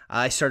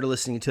 I started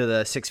listening to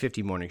the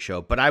 650 morning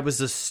show, but I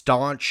was a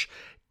staunch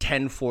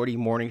 1040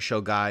 morning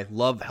show guy.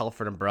 Love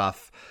Halford and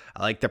Bruff.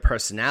 I like their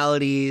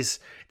personalities.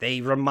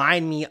 They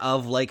remind me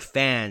of like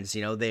fans.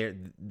 You know, they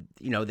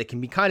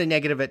can be kind of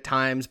negative at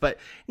times, but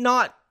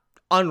not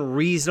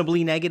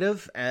unreasonably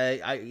negative.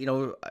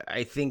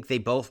 I think they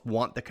both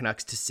want the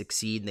Canucks to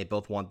succeed, and they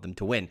both want them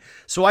to win.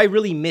 So I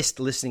really missed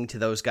listening to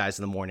those guys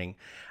in the morning.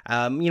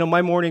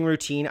 My morning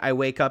routine, I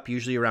wake up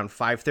usually around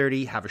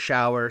 5:30, have a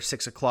shower,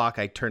 6 o'clock.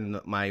 I turn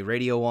my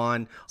radio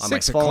on my phone.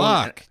 6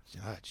 o'clock.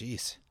 Oh,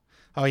 jeez.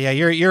 Oh yeah,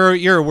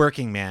 you're a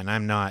working man.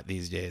 I'm not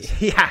these days.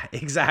 Yeah,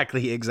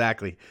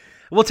 exactly.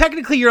 Well,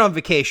 technically you're on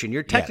vacation.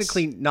 You're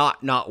technically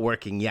not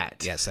working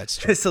yet. Yes, that's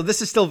true. So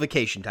this is still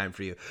vacation time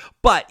for you.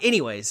 But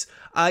anyways,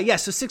 so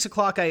 6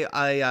 o'clock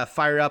I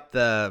fire up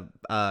the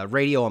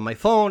radio on my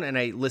phone, and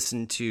I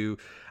listen to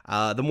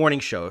the morning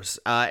shows.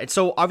 And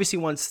so obviously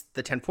once the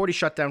 1040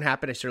 shutdown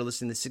happened, I started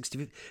listening to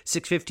the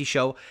 650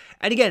 show.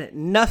 And again,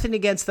 nothing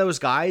against those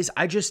guys.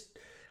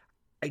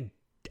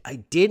 I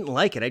didn't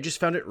like it. I just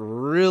found it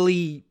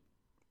really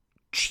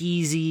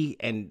cheesy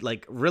and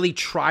like really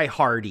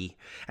try-hardy.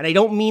 And I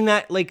don't mean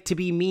that like to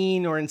be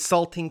mean or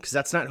insulting, because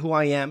that's not who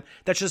I am.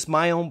 That's just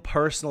my own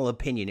personal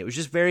opinion. It was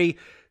just very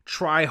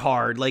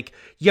try-hard. Like,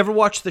 you ever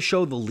watch the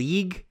show The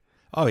League?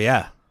 Oh,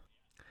 yeah.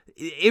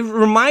 it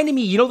reminded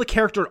me, the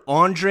character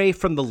Andre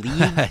from The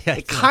League?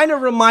 It kind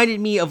of reminded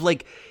me of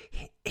like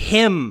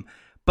him,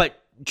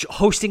 but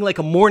hosting like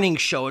a morning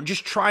show and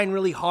just trying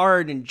really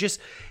hard and just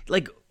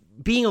like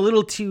being a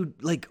little too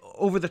like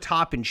over the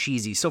top and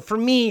cheesy. So for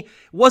me, it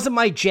wasn't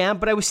my jam,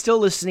 but I was still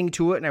listening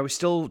to it and I was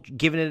still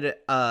giving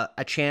it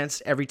a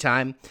chance every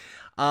time.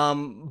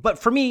 But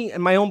for me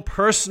and my own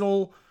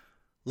personal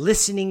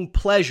listening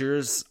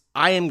pleasures,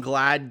 I am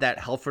glad that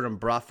Halford and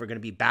Brough are going to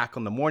be back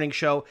on the morning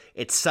show.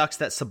 It sucks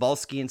that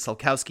Sobalski and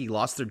Salkowski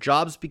lost their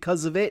jobs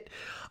because of it.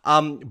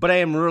 But I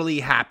am really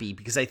happy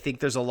because I think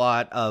there's a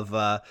lot of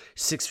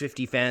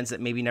 650 fans that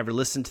maybe never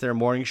listened to their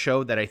morning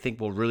show that I think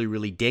will really,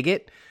 really dig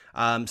it.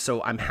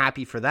 So I'm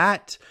happy for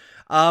that.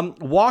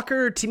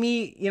 Walker, to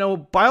me,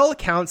 by all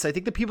accounts, I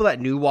think the people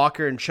that knew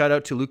Walker, and shout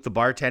out to Luke the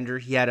bartender,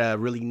 he had a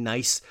really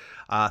nice,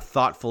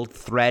 thoughtful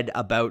thread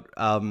about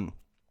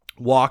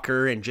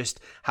Walker and just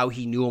how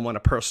he knew him on a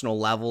personal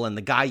level, and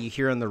the guy you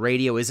hear on the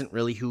radio isn't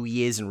really who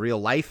he is in real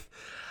life.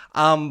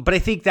 But I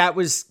think that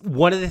was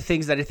one of the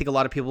things that I think a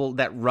lot of people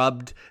that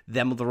rubbed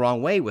them the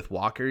wrong way with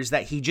Walker is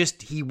that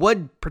he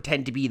would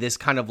pretend to be this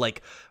kind of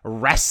like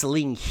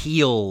wrestling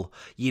heel,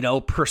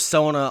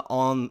 persona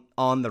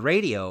on the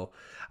radio.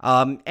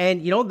 And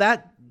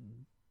that,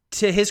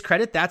 to his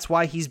credit, that's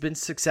why he's been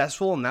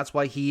successful, and that's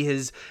why he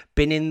has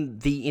been in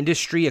the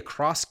industry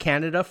across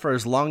Canada for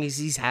as long as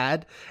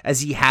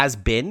he has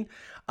been.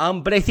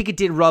 But I think it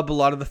did rub a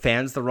lot of the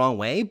fans the wrong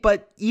way.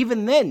 But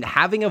even then,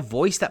 having a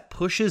voice that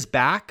pushes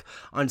back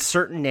on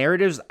certain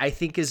narratives, I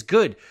think is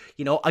good.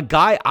 A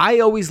guy I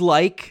always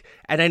like,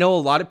 and I know a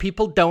lot of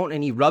people don't,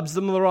 and he rubs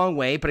them the wrong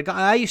way, but a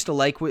guy I used to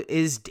like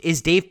is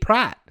Dave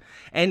Pratt.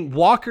 And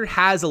Walker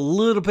has a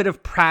little bit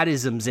of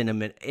Prattisms in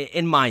him,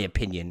 in my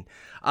opinion.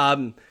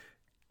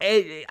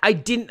 I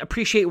didn't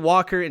appreciate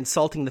Walker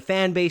insulting the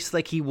fan base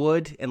like he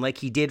would and like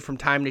he did from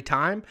time to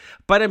time,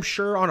 but I'm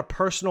sure on a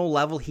personal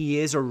level he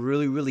is a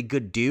really, really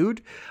good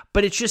dude.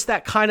 But it's just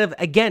that kind of,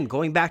 again,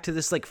 going back to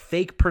this like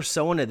fake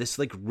persona, this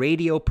like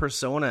radio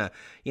persona,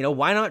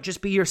 why not just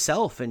be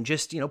yourself and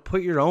just,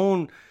 put your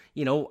own,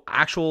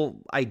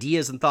 actual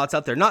ideas and thoughts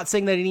out there. Not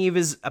saying that any of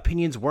his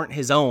opinions weren't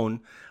his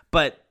own,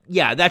 but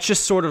yeah, that's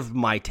just sort of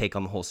my take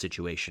on the whole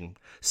situation.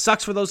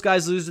 Sucks for those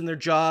guys losing their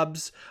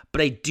jobs,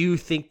 but I do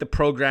think the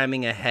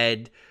programming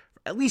ahead,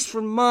 at least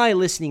for my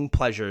listening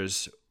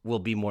pleasures, will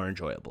be more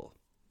enjoyable.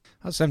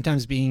 Well,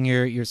 sometimes being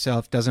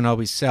yourself doesn't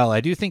always sell. I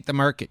do think the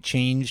market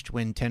changed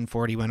when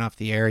 1040 went off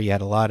the air. You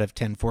had a lot of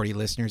 1040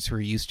 listeners who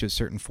were used to a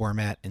certain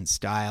format and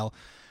style,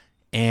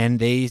 and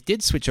they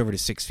did switch over to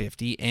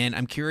 650, and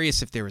I'm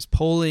curious if there was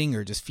polling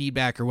or just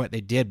feedback or what they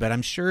did, but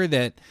I'm sure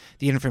that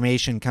the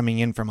information coming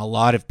in from a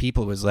lot of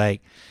people was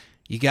like,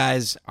 you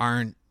guys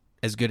aren't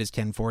as good as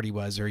 1040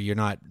 was, or you're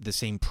not the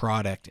same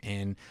product.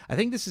 And I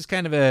think this is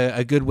kind of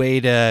a good way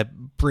to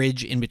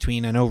bridge in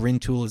between. I know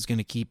Rintoul is going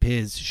to keep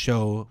his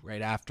show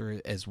right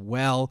after as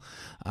well.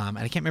 And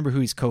I can't remember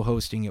who he's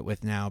co-hosting it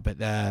with now, but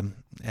I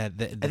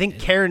think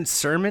Karen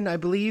Sermon, I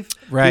believe,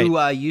 right, who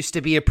used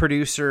to be a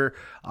producer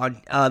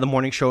on the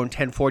morning show in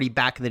 1040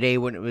 back in the day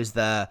when it was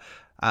the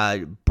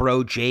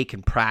Bro Jake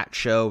and Pratt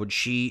show, and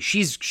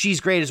she's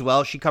great as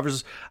well. She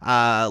covers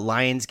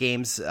Lions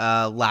games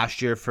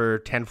last year for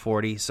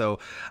 1040, so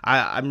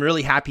I'm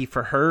really happy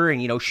for her,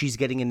 and she's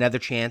getting another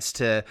chance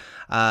to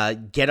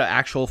get an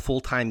actual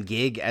full-time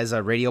gig as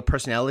a radio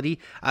personality.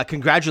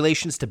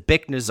 Congratulations to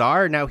Bick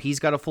Nazar. Now he's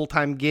got a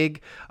full-time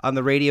gig on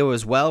the radio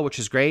as well, which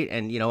is great.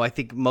 And I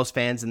think most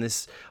fans in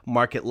this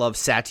market love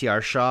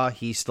Satyar Shah.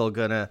 He's still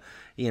gonna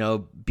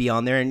be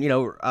on there,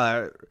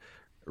 and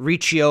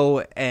Riccio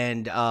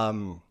and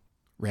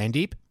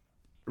Randy,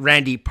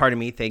 pardon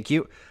me, thank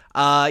you.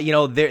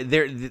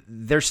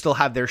 They're still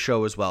have their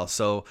show as well.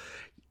 So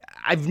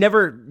I've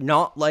never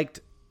not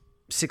liked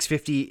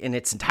 650 in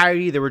its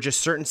entirety. There were just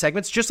certain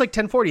segments, just like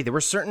 1040. There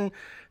were certain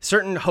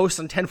hosts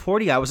on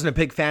 1040 I wasn't a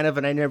big fan of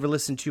and I never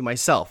listened to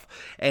myself.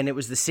 And it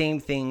was the same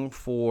thing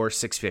for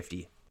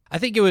 650. I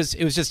think it was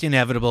just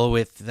inevitable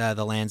with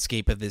the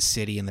landscape of this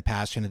city and the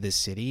passion of this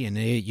city, and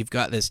you've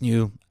got this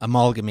new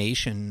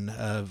amalgamation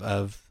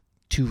of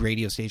two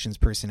radio stations'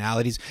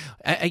 personalities.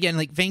 Again,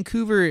 like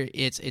Vancouver,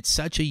 it's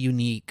such a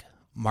unique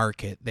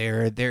market.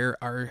 There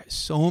are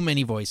so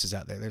many voices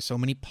out there. There's so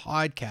many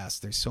podcasts.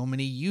 There's so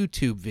many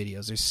YouTube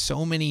videos. There's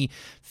so many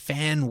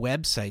fan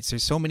websites.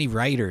 There's so many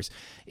writers.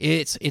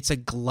 It's a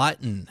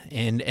glutton,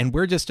 and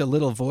we're just a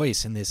little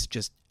voice in this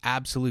just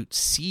absolute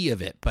sea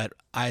of it. But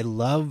I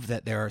love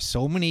that there are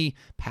so many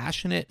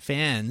passionate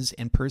fans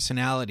and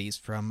personalities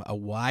from a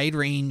wide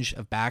range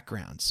of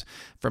backgrounds,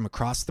 from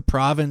across the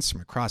province,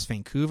 from across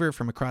Vancouver,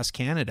 from across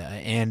Canada.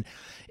 And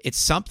it's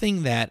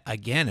something that,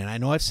 again, and I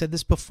know I've said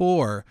this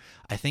before,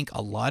 I think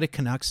a lot of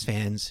Canucks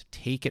fans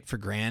take it for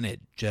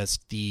granted,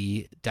 just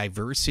the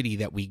diversity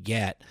that we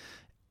get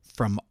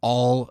from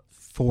all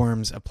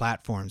forms of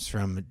platforms,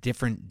 from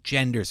different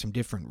genders, from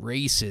different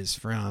races,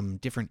 from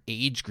different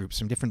age groups,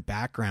 from different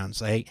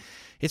backgrounds. Like,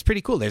 it's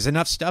pretty cool. There's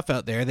enough stuff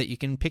out there that you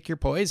can pick your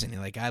poison.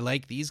 You're like, I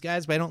like these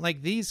guys, but I don't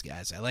like these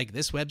guys. I like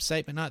this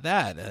website, but not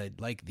that. I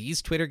like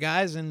these Twitter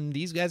guys, and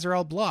these guys are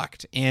all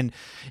blocked. And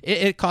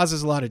it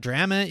causes a lot of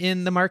drama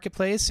in the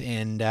marketplace.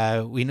 And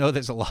we know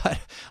there's a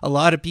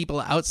lot of people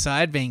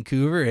outside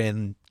Vancouver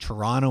and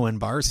Toronto and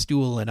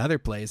Barstool and other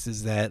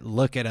places that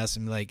look at us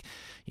and be like,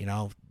 you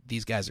know,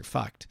 these guys are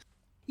fucked.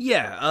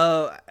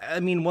 Yeah, I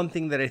mean, one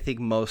thing that I think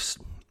most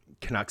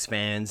Canucks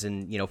fans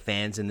and, you know,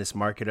 fans in this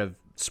market of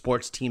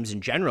sports teams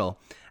in general,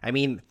 I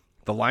mean,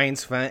 the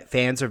Lions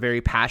fans are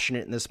very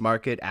passionate in this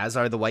market, as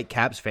are the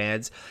Whitecaps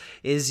fans,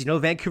 is, you know,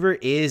 Vancouver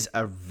is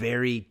a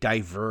very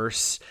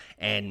diverse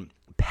and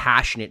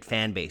passionate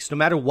fan base, no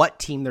matter what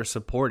team they're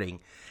supporting.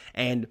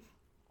 And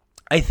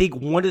I think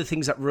one of the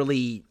things that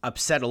really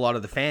upset a lot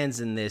of the fans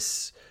in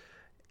this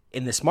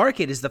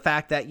market is the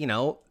fact that, you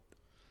know,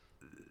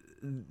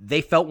 they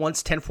felt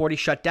once 1040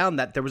 shut down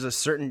that there was a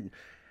certain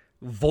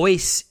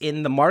voice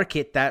in the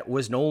market that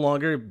was no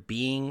longer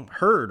being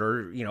heard,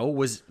 or, you know,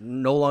 was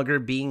no longer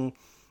being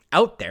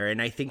out there.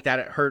 And I think that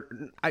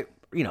it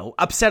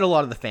upset a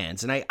lot of the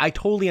fans. And I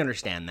totally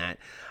understand that.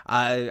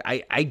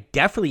 I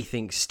definitely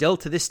think still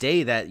to this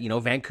day that, you know,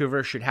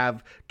 Vancouver should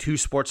have 2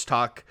 sports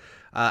talk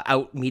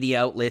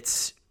media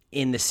outlets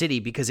in the city,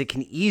 because it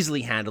can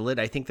easily handle it.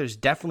 I think there's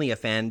definitely a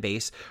fan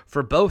base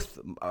for both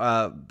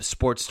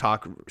sports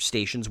talk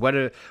stations,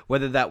 whether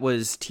that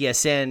was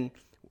TSN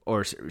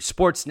or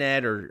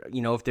Sportsnet, or,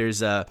 you know, if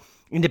there's a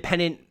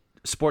independent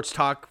sports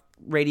talk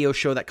radio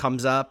show that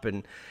comes up.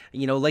 And,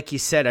 you know, like you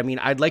said, I mean,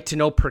 I'd like to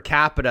know per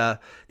capita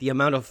the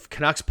amount of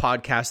Canucks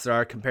podcasts there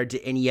are compared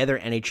to any other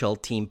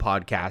NHL team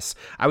podcasts.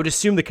 I would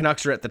assume the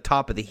Canucks are at the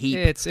top of the heap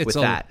with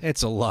that.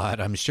 It's a lot,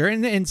 I'm sure.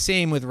 And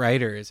same with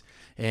writers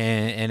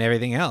and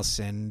everything else.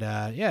 And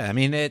yeah, I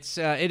mean, it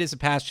is a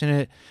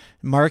passionate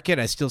market.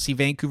 I still see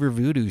Vancouver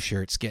Voodoo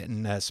shirts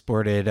getting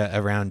sported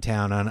around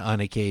town on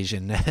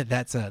occasion.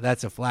 That's a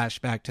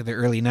flashback to the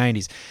early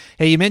 90s.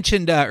 Hey, you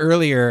mentioned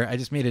earlier, I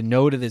just made a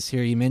note of this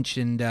here, you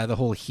mentioned the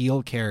whole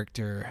heel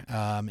character,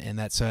 and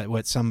that's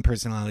what some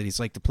personalities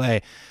like to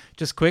play.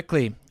 Just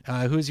quickly,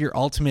 who's your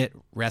ultimate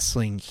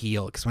wrestling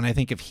heel? Because when I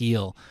think of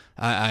heel,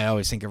 I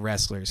always think of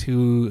wrestlers.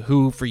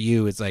 Who for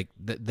you is like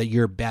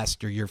your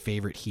best or your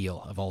favorite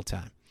heel of all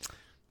time?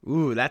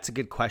 Ooh, that's a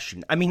good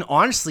question. I mean,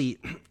 honestly,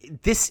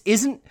 this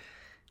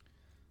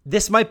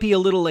might be a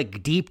little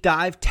like deep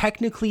dive.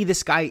 Technically,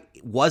 this guy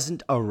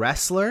wasn't a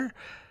wrestler,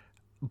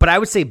 but I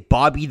would say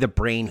Bobby the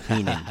Brain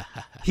Heenan.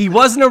 He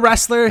wasn't a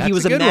wrestler. He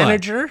was a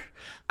manager.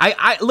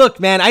 I look,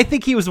 man, I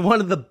think he was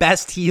one of the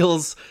best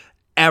heels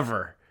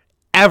ever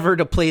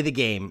to play the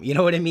game. You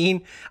know what I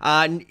mean?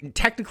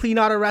 Technically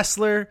not a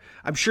wrestler.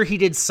 I'm sure he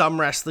did some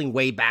wrestling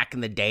way back in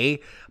the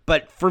day.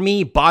 But for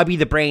me, Bobby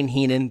the Brain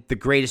Heenan, the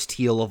greatest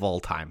heel of all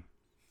time.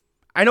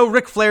 I know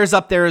Ric Flair's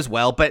up there as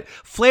well, but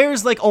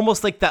Flair's like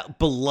almost like that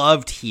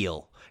beloved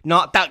heel,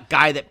 not that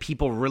guy that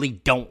people really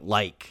don't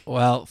like.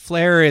 Well,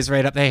 Flair is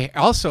right up there.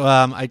 Also,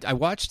 I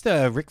watched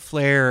the Ric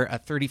Flair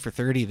 30 for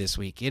 30 this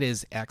week. It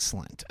is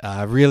excellent.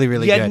 Really,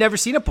 really good. You had never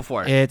seen it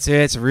before.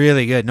 It's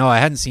really good. No, I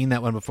hadn't seen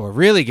that one before.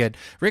 Really good.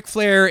 Ric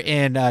Flair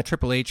and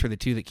Triple H were the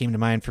two that came to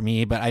mind for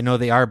me, but I know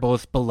they are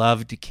both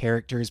beloved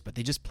characters, but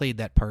they just played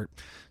that part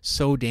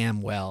so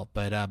damn well.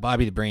 But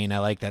Bobby the Brain, I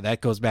like that.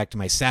 That goes back to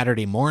my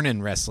Saturday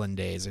morning wrestling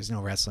days. There's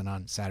no wrestling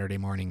on Saturday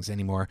mornings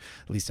anymore.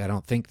 At least I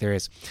don't think there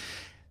is.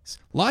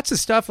 Lots of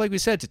stuff, like we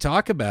said, to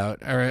talk about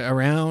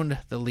around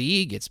the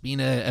league. It's been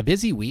a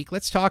busy week.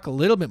 Let's talk a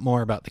little bit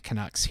more about the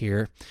Canucks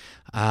here.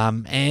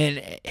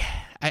 And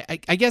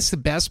I guess the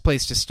best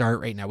place to start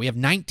right now, we have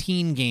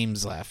 19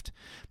 games left.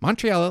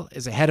 Montreal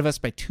is ahead of us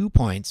by 2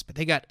 points, but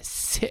they got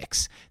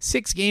six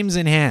games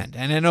in hand.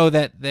 And I know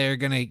that they're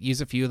going to use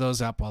a few of those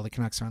up while the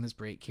Canucks are on this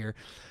break here.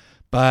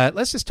 But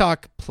let's just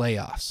talk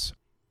playoffs.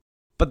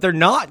 But they're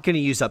not going to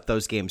use up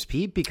those games,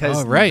 Pete,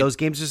 because those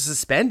games are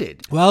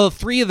suspended. Well,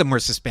 3 of them were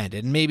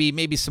suspended, and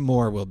maybe some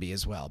more will be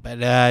as well. But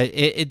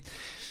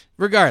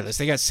regardless,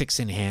 they got 6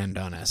 in hand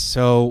on us.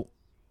 So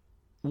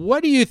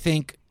what do you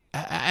think?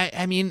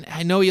 I mean,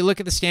 I know you look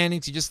at the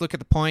standings, you just look at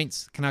the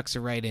points, Canucks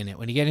are right in it.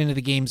 When you get into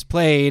the games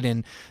played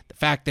and the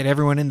fact that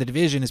everyone in the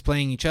division is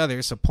playing each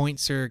other, so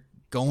points are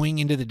going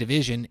into the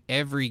division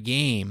every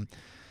game.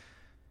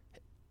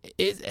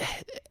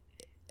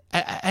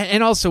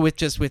 And also with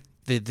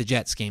the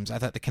Jets games, I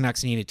thought the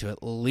Canucks needed to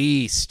at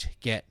least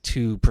get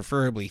to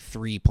preferably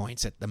 3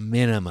 points at the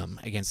minimum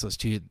against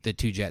the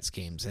two Jets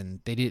games, and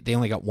they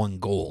only got 1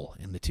 goal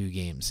in the 2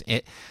 games.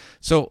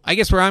 So I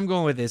guess where I'm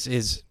going with this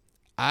is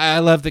I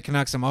love the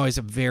Canucks. I'm always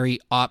a very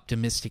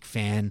optimistic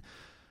fan.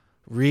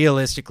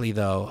 Realistically,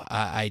 though,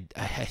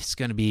 it's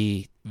going to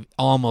be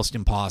almost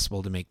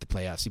impossible to make the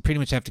playoffs. You pretty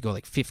much have to go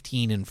like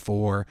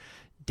 15-4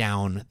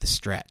 down the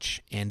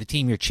stretch. And the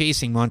team you're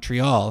chasing,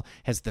 Montreal,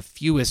 has the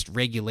fewest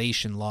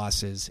regulation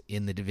losses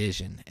in the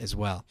division as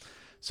well.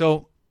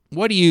 So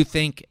what do you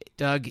think,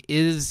 Doug?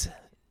 Is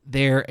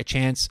there a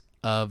chance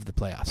of the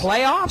playoffs?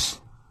 Playoffs?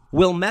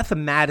 will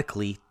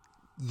mathematically,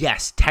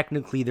 yes,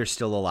 technically they're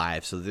still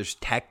alive, so there's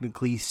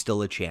technically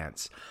still a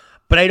chance.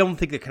 But I don't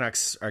think the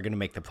Canucks are going to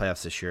make the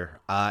playoffs this year.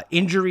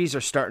 Injuries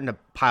are starting to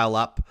pile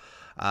up.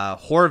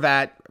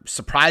 Horvat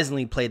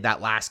surprisingly played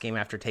that last game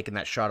after taking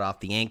that shot off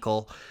the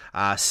ankle.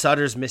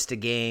 Sutter's missed a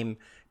game.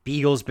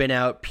 Beagle's been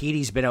out.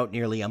 Petey's been out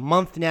nearly a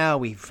month now.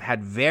 We've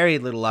had very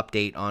little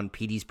update on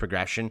Petey's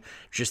progression,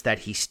 just that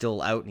he's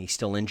still out and he's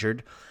still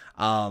injured.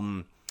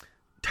 Tyler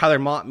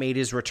Mott made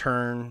his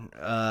return.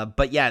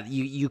 But yeah,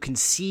 you can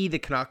see the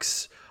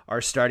Canucks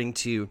are starting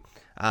to,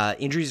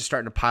 injuries are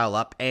starting to pile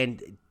up,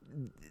 and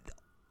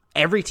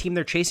every team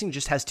they're chasing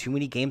just has too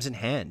many games in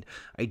hand.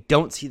 I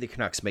don't see the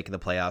Canucks making the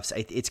playoffs.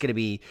 It's going to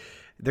be,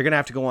 they're going to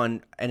have to go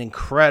on an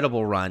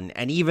incredible run.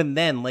 And even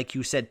then, like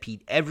you said,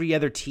 Pete, every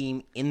other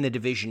team in the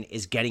division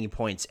is getting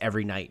points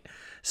every night.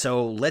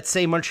 So let's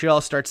say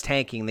Montreal starts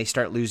tanking, they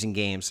start losing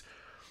games,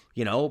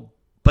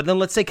 but then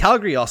let's say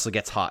Calgary also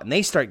gets hot and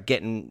they start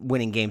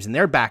winning games and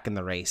they're back in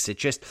the race.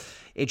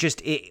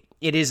 It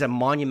is a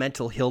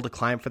monumental hill to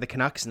climb for the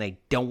Canucks, and I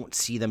don't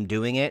see them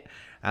doing it.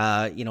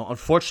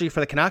 Unfortunately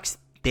for the Canucks,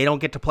 they don't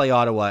get to play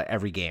Ottawa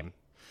every game.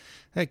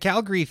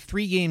 Calgary,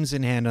 3 games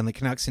in hand on the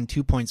Canucks and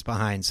 2 points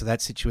behind, so that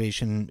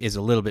situation is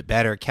a little bit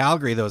better.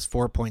 Calgary, though, is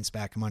 4 points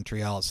back in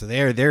Montreal, so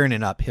they're in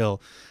an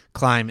uphill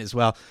climb as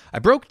well. I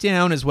broke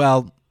down as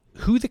well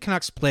who the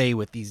Canucks play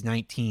with these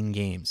 19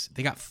 games.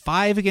 They got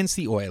 5 against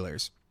the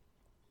Oilers,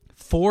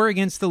 4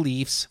 against the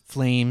Leafs,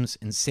 Flames,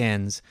 and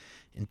Sens,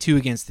 and 2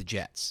 against the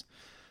Jets.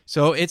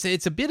 So it's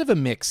a bit of a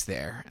mix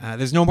there.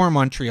 There's no more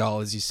Montreal,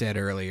 as you said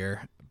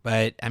earlier.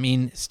 But, I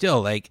mean,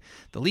 still, like,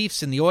 the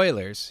Leafs and the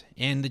Oilers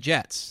and the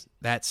Jets,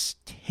 that's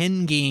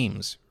 10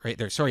 games right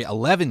there.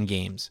 11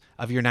 games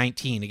of your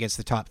 19 against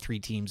the top 3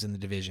 teams in the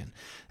division.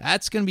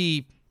 That's going to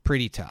be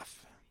pretty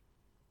tough.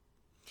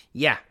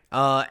 Yeah.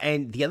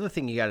 And the other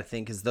thing you got to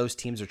think is those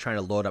teams are trying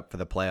to load up for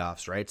the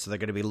playoffs, right? So they're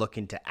going to be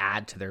looking to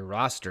add to their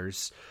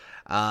rosters.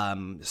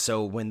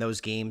 So when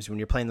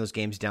you're playing those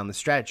games down the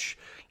stretch,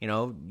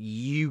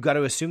 you got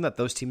to assume that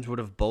those teams would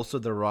have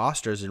bolstered their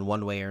rosters in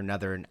one way or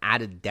another and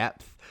added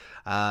depth.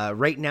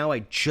 Right now, I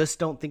just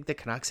don't think the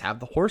Canucks have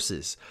the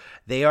horses.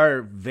 They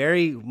are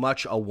very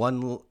much a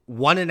one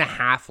and a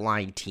half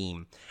line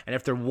team. And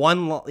if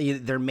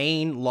their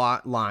main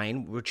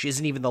line, which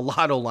isn't even the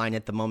Lotto line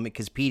at the moment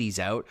because Petey's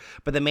out,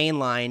 but the main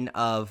line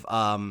of,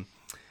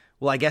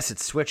 well, I guess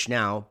it's switched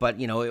now,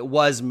 but it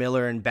was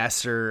Miller and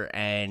Besser,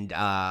 and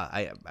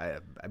I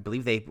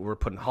believe they were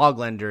putting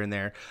Hoglander in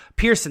there.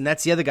 Pearson,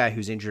 that's the other guy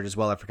who's injured as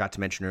well. I forgot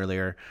to mention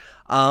earlier.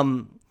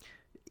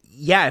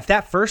 Yeah, if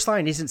that first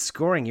line isn't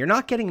scoring, you're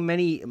not getting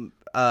many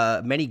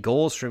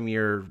goals from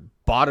your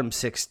bottom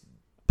 6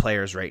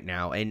 players right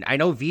now. And I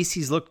know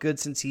VC's looked good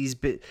since he's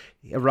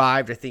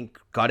arrived. I think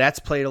Gaudette's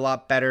played a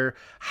lot better.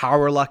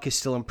 Hawryluk is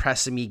still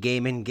impressing me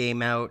game in,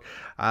 game out.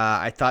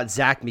 I thought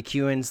Zach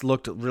McEwen's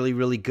looked really,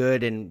 really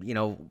good,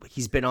 and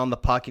he's been on the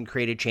puck and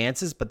created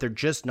chances, but they're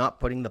just not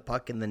putting the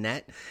puck in the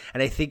net.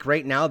 And I think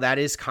right now that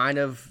is kind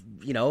of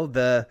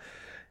the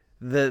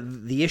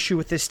issue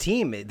with this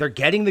team. They're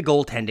getting the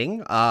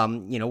goaltending.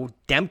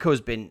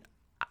 Demko's been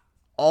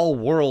all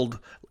world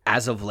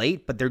as of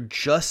late, but they're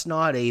just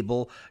not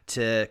able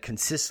to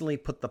consistently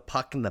put the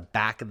puck in the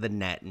back of the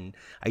net. And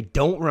I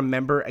don't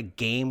remember a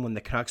game when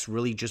the Canucks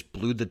really just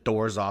blew the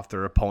doors off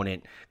their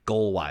opponent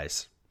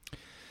goal-wise.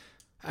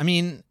 I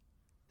mean,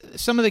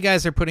 some of the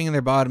guys they're putting in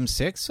their bottom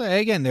 6,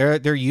 again,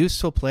 they're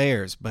useful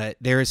players, but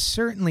there is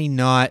certainly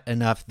not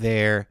enough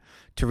there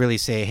to really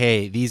say,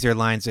 hey, these are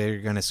lines that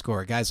are going to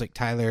score. Guys like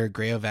Tyler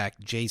Graovac,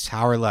 Jace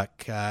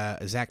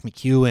Hawryluk, Zach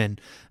McEwen.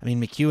 I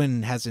mean,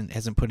 McEwen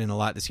hasn't put in a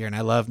lot this year, and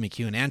I love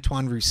McEwen.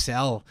 Antoine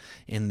Roussel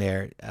in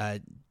there.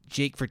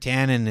 Jake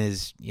Virtanen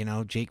is,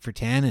 Jake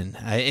Virtanen.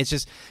 It's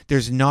just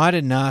there's not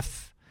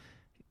enough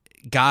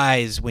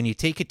guys when you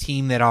take a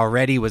team that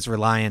already was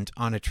reliant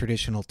on a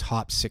traditional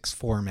top 6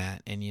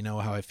 format, and you know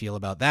how I feel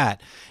about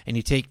that, and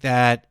you take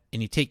that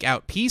and you take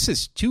out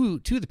pieces,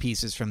 two of the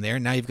pieces from there,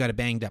 now you've got a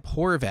banged up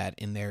Horvat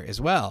in there as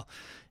well.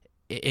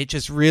 It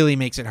just really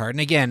makes it hard.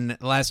 And again,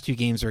 the last 2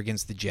 games are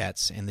against the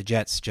Jets, and the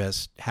Jets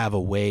just have a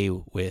way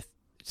with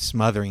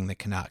smothering the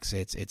Canucks.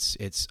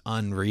 It's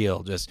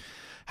unreal just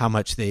how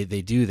much they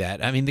do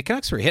that. I mean, the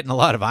Canucks were hitting a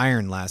lot of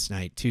iron last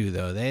night too,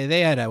 though.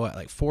 They had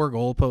 4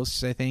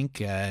 goalposts, I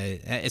think.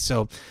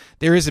 So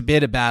there is a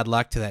bit of bad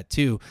luck to that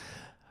too.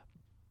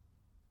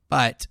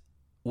 But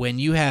when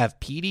you have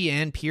Petey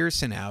and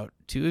Pearson out,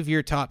 2 of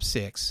your top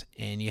 6,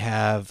 and you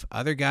have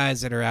other guys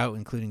that are out,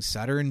 including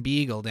Sutter and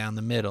Beagle down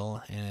the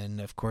middle,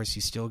 and of course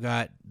you still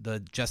got the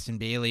Justin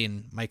Bailey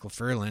and Michael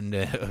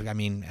Furland. I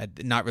mean,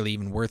 not really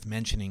even worth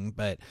mentioning,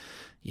 but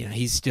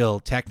he's still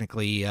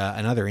technically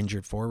another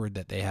injured forward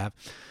that they have.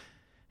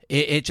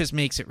 It just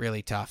makes it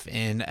really tough.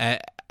 And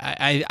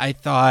I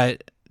thought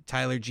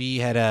Tyler G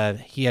had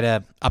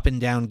a up and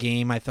down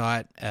game. I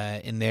thought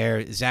in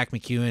there. Zach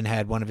McEwen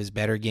had one of his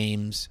better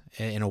games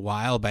in a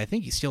while, but I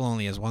think he still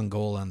only has 1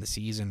 goal on the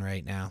season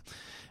right now,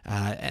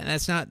 and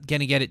that's not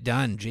going to get it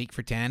done. Jake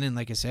Virtanen,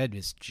 like I said,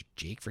 is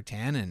Jake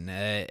Virtanen.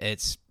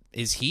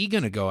 is he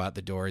going to go out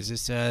the door? Is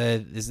this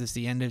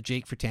the end of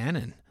Jake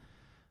Virtanen?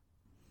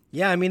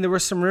 Yeah, I mean, there were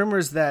some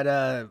rumors that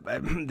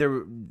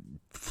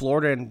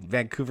Florida and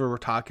Vancouver were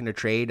talking to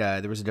trade.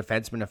 There was a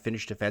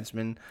Finnish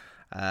defenseman,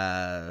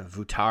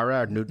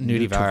 Vutara,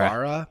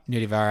 Nutivaara.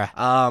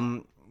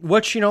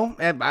 Which,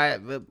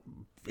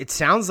 it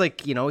sounds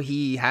like,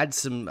 he had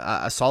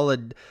a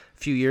solid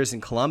few years in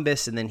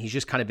Columbus, and then he's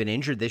just kind of been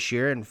injured this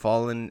year and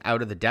fallen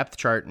out of the depth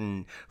chart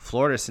in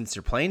Florida since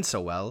they're playing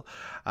so well.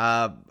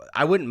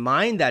 I wouldn't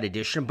mind that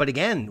addition, but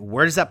again,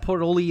 where does that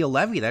put Olli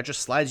Juolevi? That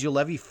just slides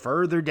Juolevi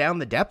further down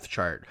the depth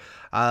chart.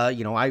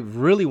 I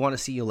really want to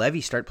see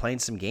Juolevi start playing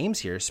some games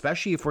here,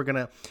 especially if we're going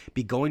to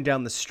be going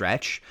down the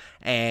stretch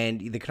and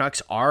the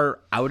Canucks are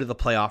out of the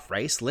playoff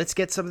race. Let's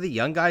get some of the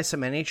young guys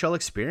some NHL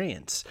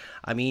experience.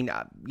 I mean,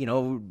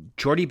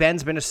 Jordy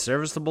Ben's been a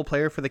serviceable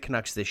player for the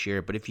Canucks this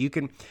year, but if you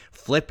can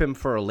flip him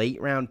for a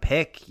late round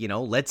pick,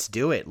 let's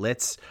do it.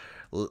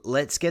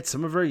 Let's get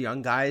some of our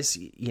young guys,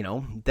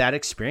 that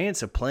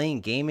experience of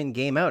playing game in,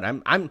 game out.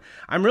 I'm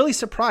really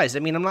surprised. I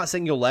mean, I'm not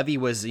saying Juolevi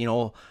was,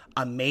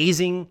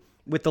 amazing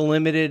with the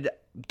limited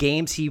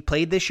games he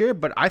played this year,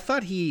 but I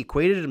thought he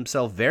equated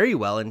himself very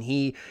well, and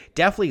he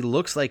definitely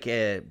looks like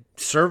a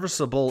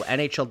serviceable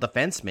NHL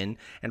defenseman.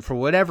 And for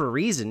whatever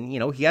reason,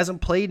 he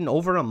hasn't played in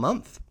over a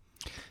month.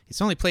 He's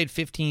only played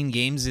 15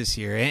 games this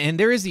year, and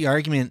there is the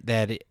argument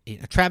that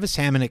Travis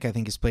Hamonic, I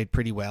think, has played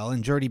pretty well,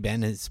 and Jordy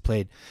Ben has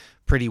played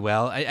pretty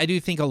well. I do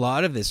think a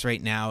lot of this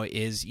right now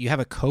is you have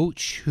a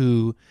coach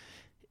who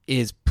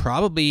is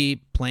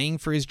probably playing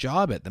for his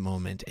job at the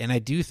moment, and I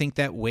do think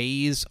that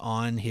weighs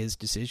on his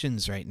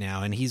decisions right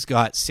now. And he's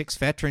got 6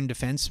 veteran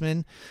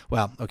defensemen.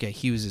 Well, okay,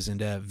 Hughes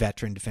isn't a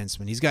veteran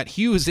defenseman. He's got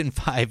Hughes and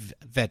 5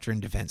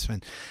 veteran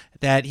defensemen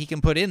that he can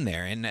put in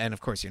there, and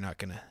of course you're not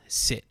going to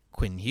sit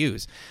Quinn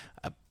Hughes.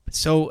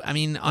 So, I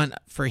mean,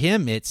 for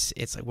him, it's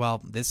like,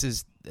 well, this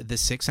is the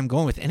 6 I'm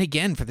going with. And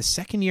again, for the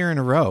second year in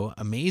a row,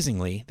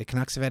 amazingly, the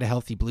Canucks have had a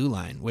healthy blue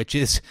line, which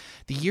is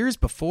the years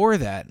before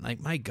that. Like,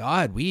 my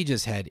God, we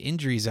just had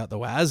injuries out the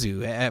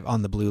wazoo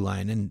on the blue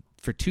line. And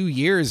for 2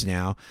 years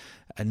now,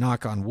 a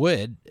knock on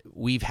wood,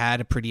 we've had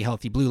a pretty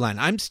healthy blue line.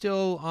 I'm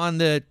still on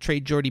the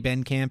trade Jordy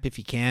Ben camp if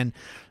you can.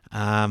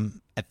 I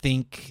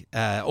think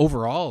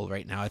overall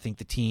right now, I think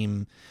the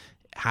team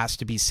has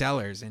to be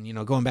sellers.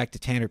 And, going back to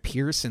Tanner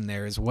Pearson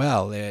there as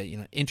well,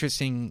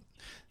 interesting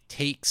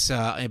takes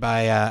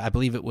by I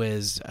believe it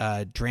was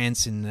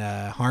Dranson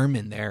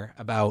Harmon there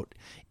about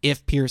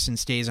if Pearson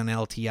stays on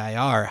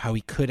LTIR, how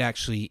he could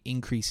actually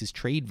increase his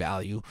trade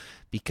value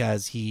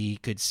because he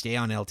could stay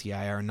on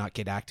LTIR and not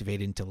get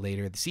activated until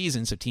later in the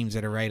season. So teams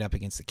that are right up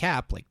against the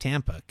cap, like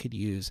Tampa, could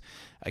use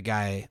a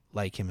guy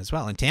like him as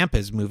well. And Tampa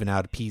is moving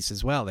out a piece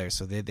as well there,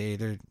 so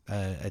they're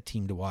a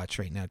team to watch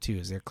right now too,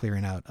 as they're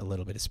clearing out a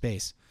little bit of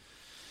space.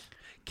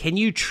 Can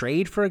you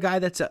trade for a guy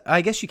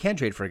I guess you can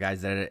trade for a guy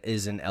that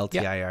is an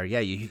LTIR. Yeah,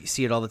 you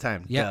see it all the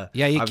time. Yeah,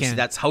 you obviously can.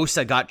 That's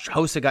Hossa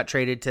got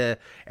traded to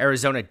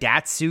Arizona.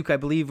 Datsuk, I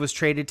believe, was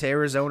traded to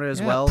Arizona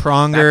as well.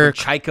 Pronger.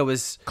 Chaika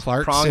was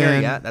Clarkson. Pronger,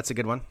 yeah, that's a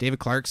good one. David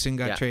Clarkson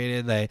got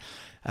traded.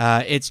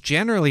 It's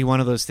generally one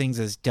of those things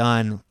that's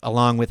done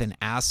along with an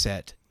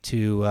asset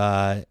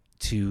to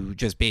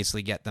just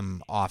basically get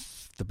them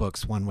off the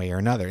books one way or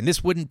another. And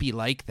this wouldn't be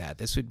like that.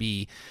 This would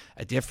be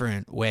a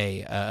different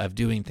way of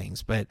doing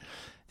things. But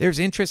there's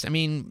interest. I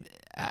mean,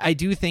 I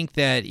do think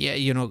that,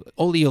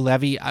 Olli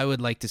Juolevi, I would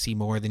like to see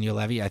more than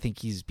Juolevi. I think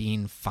he's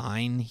been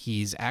fine.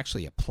 He's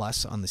actually a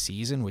plus on the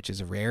season, which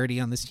is a rarity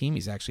on this team.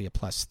 He's actually a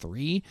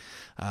 +3.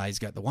 He's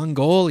got the 1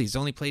 goal. He's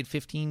only played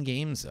 15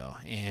 games, though.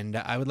 And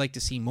I would like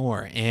to see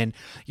more. And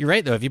you're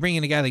right, though. If you bring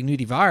in a guy like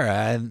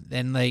Nutivaara,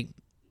 then,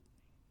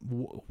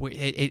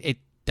 it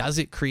does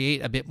it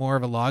create a bit more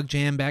of a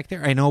logjam back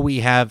there? I know we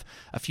have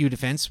a few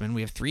defensemen.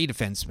 We have 3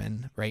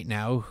 defensemen right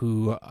now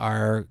who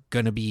are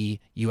going to be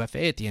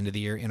UFA at the end of the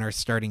year in our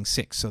starting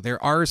 6. So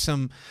there are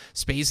some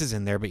spaces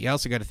in there, but you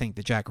also got to think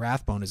that Jack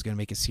Rathbone is going to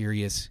make a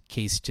serious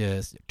case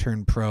to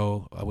turn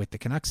pro with the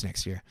Canucks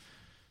next year.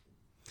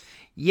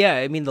 Yeah,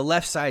 I mean, the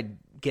left side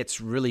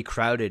gets really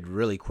crowded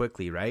really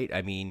quickly, right?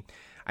 I mean,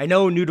 I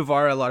know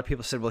Nutivaara, a lot of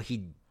people said, well,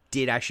 he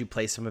did actually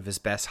play some of his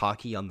best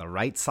hockey on the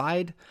right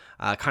side,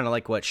 kind of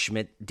like what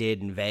Schmidt did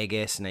in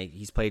Vegas, and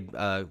he's played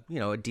a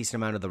decent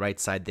amount of the right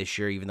side this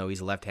year, even though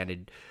he's a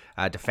left-handed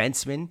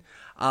defenseman.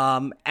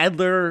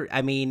 Edler,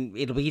 I mean,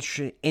 it'll be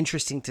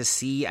interesting to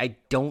see. I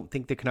don't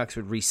think the Canucks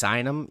would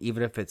re-sign him,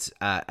 even if it's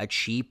a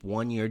cheap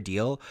 1-year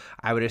deal.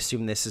 I would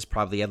assume this is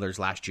probably Edler's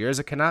last year as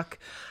a Canuck.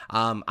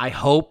 I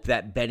hope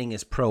that Benning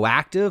is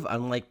proactive,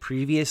 unlike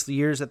previous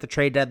years at the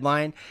trade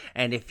deadline.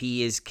 And if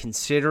he is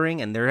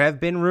considering, and there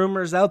have been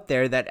rumors out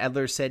there that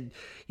Edler said,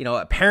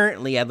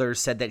 apparently Edler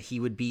said that he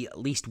would be at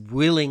least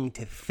willing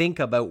to think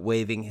about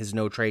waiving his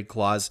no-trade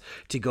clause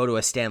to go to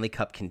a Stanley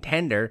Cup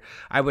contender.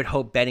 I would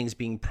hope Benning's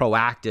being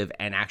proactive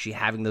and actually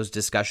having those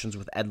discussions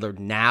with Edler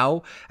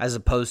now, as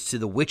opposed to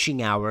the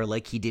witching hour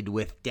like he did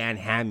with Dan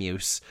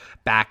Hamhuis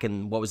back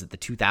in, what was it, the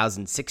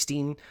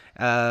 2016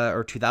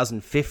 or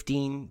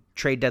 2015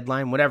 trade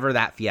deadline, whatever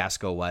that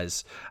fiasco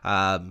was.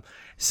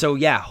 So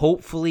yeah,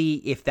 hopefully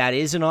if that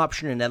is an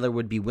option and Edler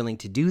would be willing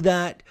to do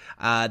that,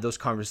 those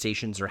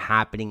conversations are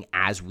happening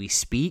as we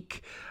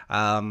speak.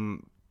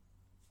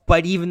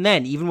 But even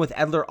then, even with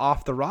Edler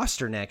off the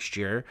roster next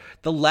year,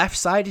 the left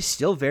side is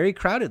still very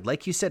crowded.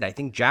 Like you said, I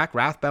think Jack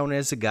Rathbone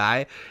is a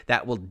guy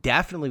that will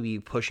definitely be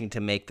pushing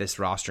to make this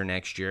roster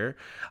next year.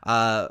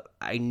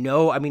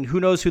 Who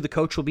knows who the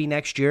coach will be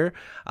next year,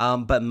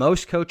 but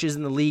most coaches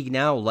in the league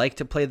now like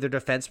to play their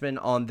defensemen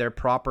on their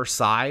proper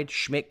side.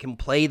 Schmidt can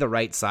play the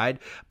right side,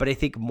 but I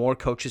think more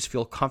coaches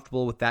feel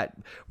comfortable with that,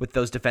 with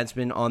those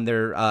defensemen on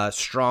their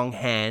strong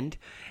hand.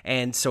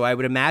 And so I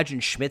would imagine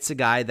Schmidt's a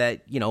guy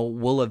that,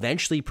 will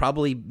eventually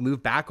probably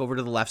move back over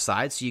to the left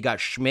side. So you got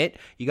Schmidt,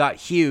 you got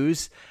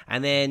Hughes,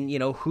 and then,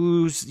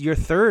 who's your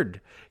third?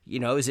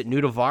 Is it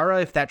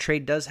Nudavara if that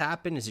trade does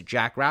happen? Is it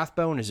Jack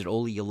Rathbone? Is it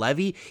Olli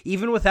Juolevi?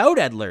 Even without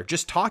Edler,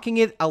 just talking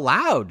it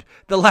aloud,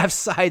 the left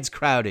side's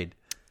crowded.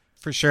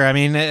 For sure. I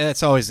mean,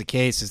 that's always the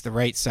case, is the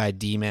right side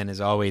D-man there's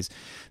always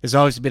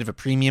a bit of a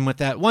premium with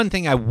that. One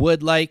thing I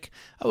would love,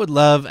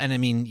 and I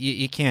mean,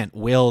 you can't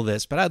will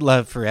this, but I'd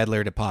love for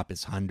Edler to pop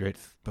his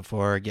 100th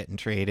before getting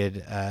traded.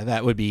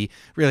 That would be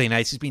really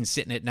nice. He's been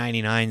sitting at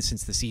 99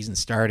 since the season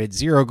started,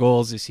 0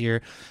 goals this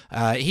year.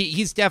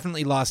 He's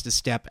definitely lost a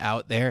step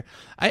out there.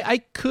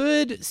 I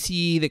could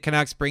see the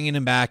Canucks bringing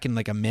him back in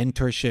like a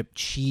mentorship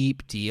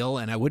cheap deal,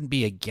 and I wouldn't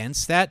be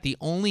against that. The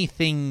only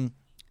thing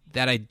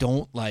that I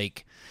don't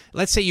like,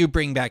 let's say you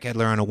bring back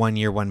Edler on a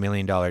 1-year, $1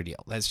 million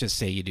deal. Let's just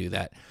say you do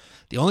that.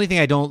 The only thing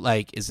I don't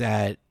like is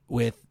that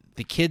with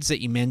the kids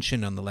that you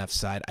mentioned on the left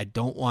side, I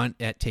don't want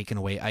that taking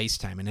away ice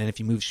time. And then if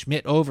you move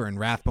Schmidt over and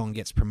Rathbone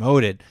gets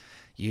promoted,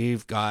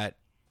 you've got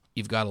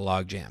a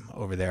logjam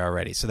over there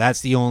already. So that's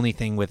the only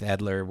thing with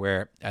Edler,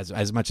 where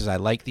as much as I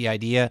like the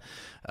idea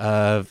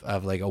of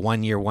like a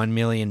 1-year, $1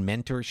 million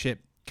mentorship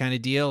kind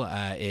of deal,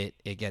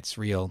 it gets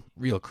real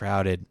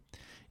crowded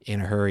in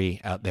a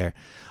hurry out there.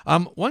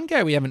 One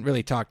guy we haven't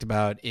really talked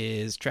about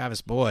is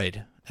Travis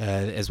Boyd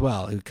as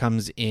well, who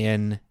comes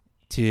in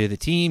to the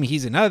team.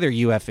 He's another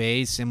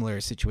UFA, similar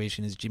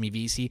situation as Jimmy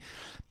Vesey.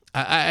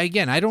 I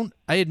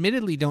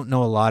admittedly don't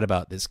know a lot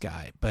about this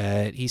guy,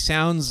 but he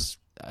sounds,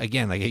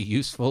 again, like a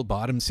useful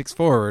bottom six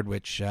forward,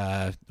 which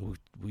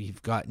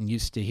we've gotten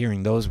used to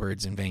hearing those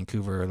words in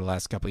Vancouver over the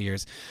last couple of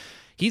years.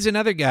 He's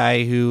another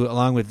guy who,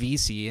 along with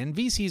Vesey, and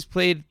Vesey's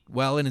played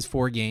well in his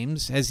 4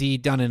 games. Has he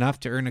done enough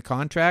to earn a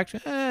contract?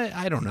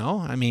 I don't know.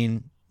 I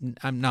mean,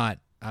 I'm not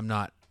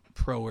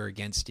pro or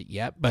against it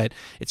yet, but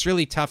it's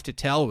really tough to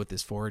tell with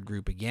this forward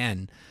group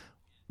again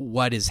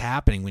what is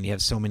happening when you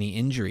have so many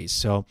injuries.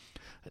 So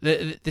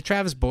the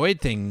Travis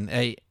Boyd thing,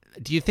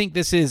 do you think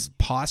this is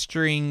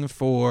posturing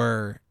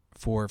for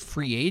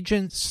free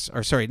agents,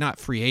 or sorry, not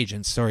free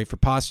agents, sorry, for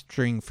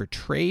posturing for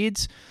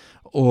trades,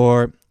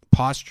 or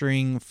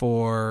posturing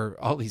for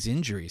all these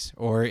injuries,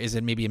 or is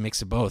it maybe a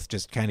mix of both,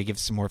 just kind of gives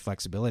some more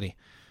flexibility?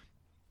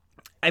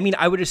 I mean,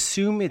 I would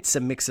assume it's a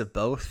mix of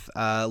both.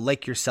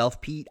 Like yourself,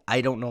 Pete,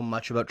 I don't know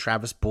much about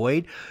Travis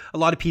Boyd. A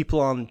lot of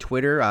people on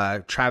Twitter,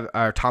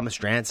 Thomas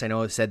Drance, I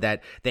know, have said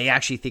that they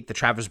actually think the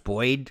Travis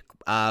Boyd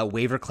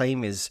waiver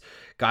claim is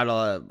got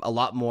a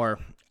lot more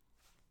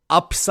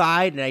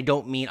upside, and I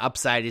don't mean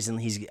upside as in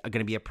he's going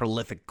to be a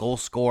prolific goal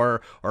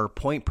scorer or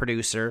point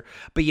producer,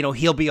 but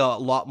he'll be a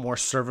lot more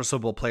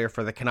serviceable player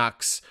for the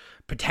Canucks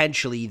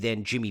potentially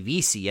than Jimmy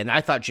Vesey. And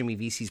I thought Jimmy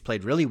Vesey's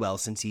played really well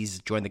since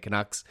he's joined the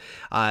Canucks.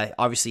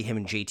 Obviously him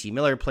and JT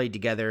Miller played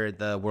together at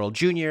the World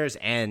Juniors,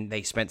 and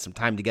they spent some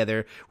time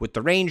together with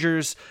the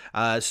Rangers,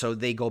 so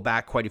they go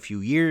back quite a few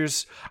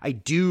years. I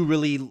do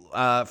really,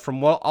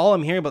 from all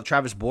I'm hearing about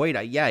Travis Boyd,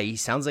 he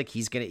sounds like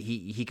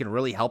he can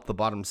really help the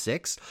bottom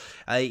six.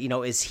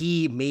 Is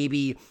he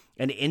maybe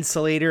an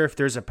insulator if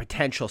there's a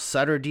potential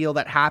Sutter deal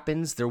that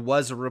happens? There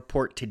was a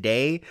report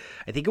today,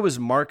 I think it was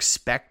Mark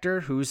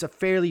Spector, who's a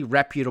fairly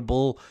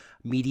reputable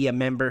media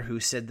member,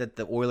 who said that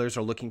the Oilers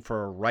are looking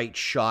for a right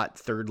shot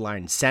third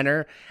line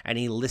center, and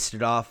he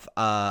listed off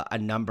a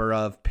number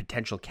of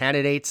potential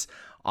candidates.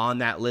 On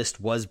that list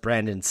was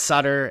Brandon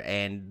Sutter,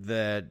 and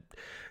the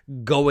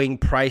going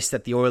price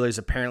that the Oilers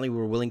apparently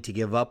were willing to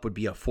give up would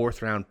be a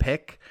 4th round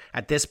pick.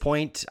 At this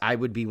point, I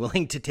would be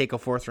willing to take a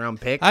 4th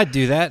round pick. I'd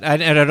do that.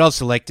 And I'd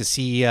also like to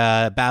see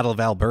Battle of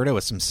Alberta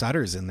with some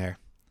Sutters in there.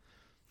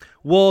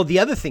 Well, the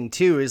other thing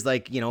too is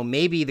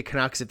maybe the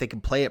Canucks, if they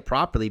can play it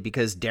properly,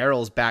 because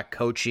Daryl's back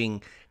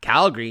coaching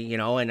Calgary, you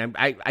know, and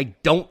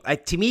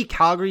to me,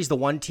 Calgary's the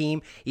one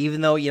team,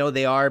 even though, you know,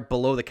 they are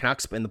below the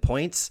Canucks in the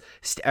points,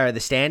 or the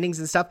standings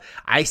and stuff,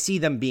 I see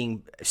them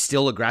being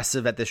still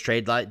aggressive at this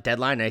trade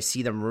deadline. I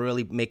see them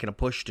really making a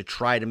push to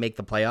try to make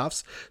the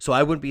playoffs. So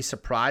I wouldn't be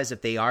surprised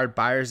if they are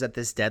buyers at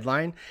this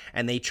deadline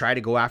and they try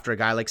to go after a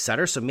guy like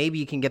Sutter. So maybe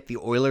you can get the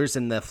Oilers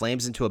and the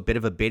Flames into a bit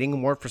of a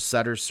bidding war for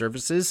Sutter's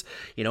services.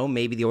 You know,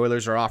 maybe the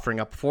Oilers are offering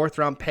up a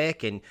 4th-round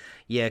pick and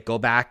go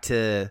back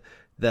to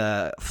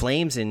the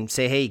Flames and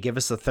say, hey, give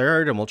us a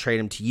 3rd and we'll trade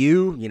him to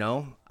you, you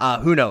know.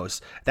 Who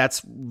knows?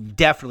 That's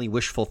definitely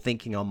wishful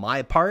thinking on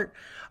my part.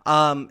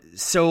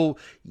 So,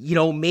 you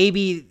know,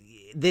 maybe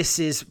this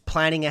is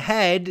planning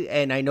ahead,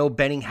 and I know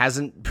Benning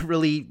hasn't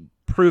really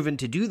proven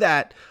to do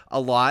that a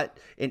lot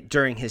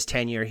during his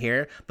tenure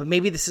here, but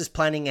maybe this is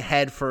planning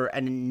ahead for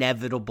an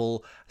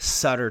inevitable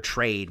Sutter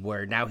trade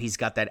where now he's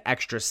got that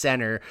extra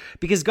center,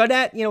 because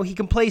Gaudette, you know, he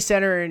can play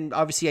center, and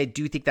obviously I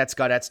do think that's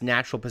Gaudette's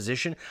natural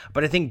position,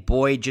 but I think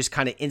Boyd just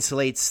kind of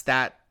insulates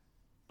that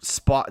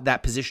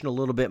position a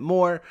little bit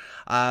more.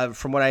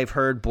 From what I've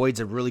heard,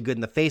 Boyd's really good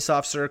in the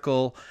face-off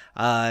circle.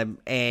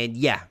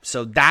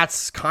 So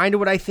that's kind of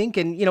what I think.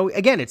 And, you know,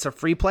 again, it's a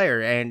free player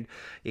and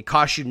it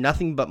costs you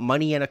nothing but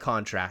money and a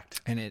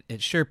contract. And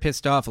it sure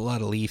pissed off a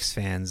lot of Leafs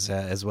fans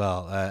as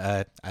well.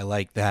 I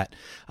like that.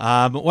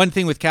 But one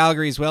thing with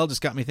Calgary as well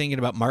just got me thinking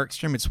about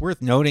Markstrom. It's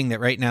worth noting that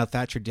right now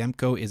Thatcher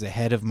Demko is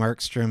ahead of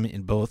Markstrom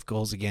in both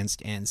goals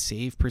against and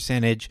save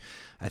percentage.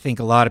 I think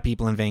a lot of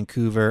people in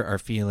Vancouver are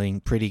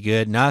feeling pretty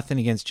good. Nothing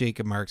against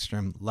Jacob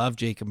Markstrom. Love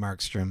Jacob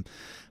Markstrom.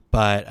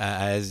 But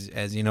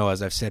as you know,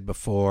 as I've said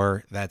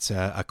before, that's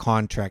a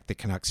contract the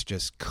Canucks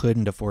just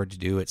couldn't afford to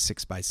do at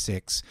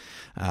 6x6.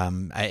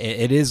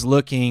 It is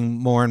looking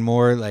more and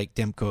more like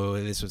Demko,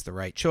 this was the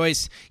right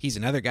choice. He's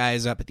another guy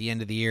who's up at the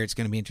end of the year. It's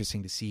going to be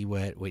interesting to see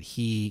what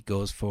he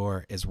goes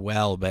for as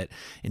well. But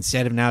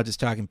instead of now just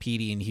talking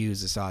Petey and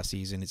Hughes this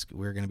offseason,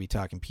 we're going to be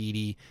talking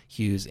Petey,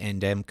 Hughes,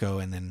 and Demko,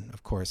 and then,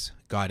 of course,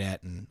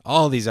 Gaudette and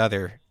all these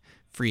other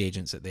free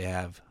agents that they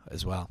have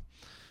as well.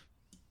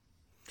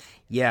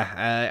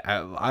 Yeah,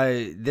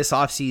 this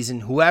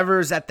offseason,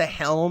 whoever's at the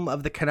helm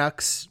of the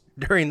Canucks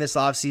during this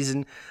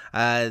offseason,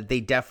 they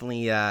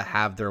definitely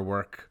have their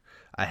work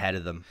ahead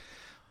of them.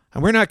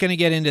 And we're not going to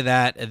get into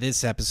that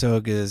this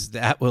episode because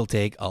that will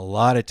take a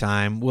lot of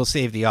time. We'll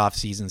save the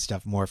offseason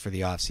stuff more for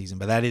the offseason,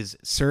 but that is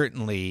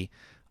certainly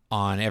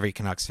on every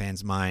Canucks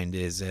fan's mind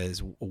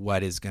is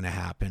what is going to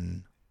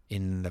happen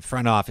in the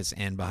front office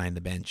and behind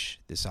the bench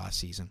this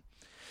offseason.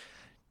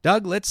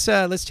 Doug, let's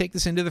take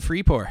this into the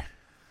free pour.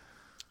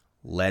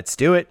 Let's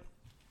do it.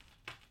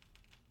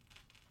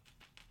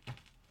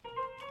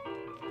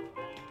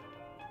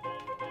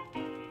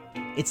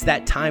 It's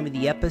that time of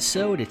the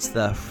episode. It's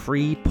the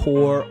free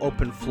pour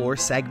open floor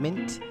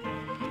segment.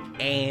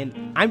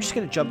 And I'm just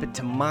going to jump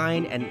into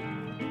mine. And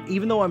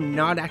even though I'm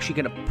not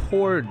actually going to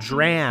pour a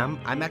dram,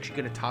 I'm actually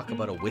going to talk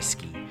about a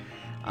whiskey.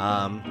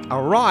 A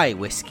rye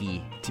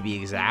whiskey, to be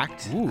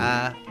exact.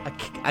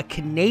 A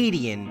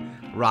Canadian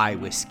rye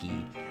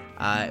whiskey.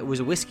 It was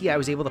a whiskey I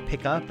was able to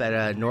pick up at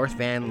a North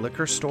Van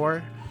liquor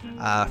store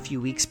a few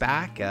weeks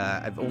back.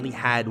 I've only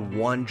had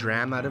one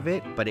dram out of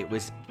it, but it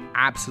was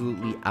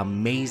absolutely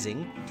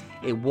amazing.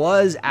 It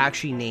was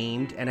actually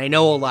named, and I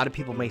know a lot of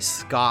people may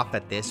scoff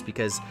at this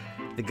because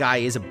the guy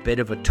is a bit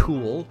of a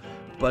tool,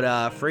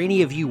 but for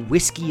any of you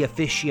whiskey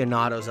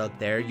aficionados out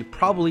there, you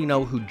probably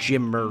know who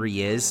Jim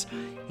Murray is.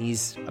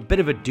 He's a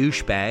bit of a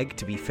douchebag,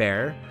 to be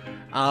fair.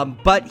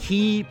 But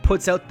he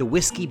puts out the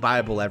Whiskey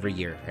Bible every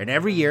year. And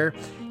every year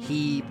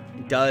he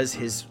does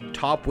his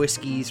top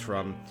whiskeys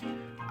from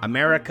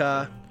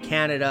America,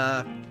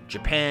 Canada,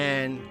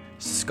 Japan,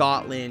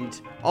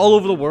 Scotland, all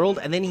over the world.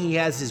 And then he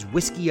has his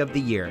Whiskey of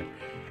the Year.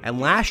 And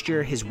last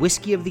year, his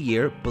Whiskey of the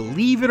Year,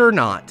 believe it or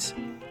not,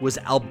 was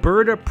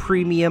Alberta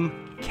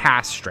Premium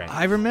Cask Strength.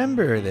 I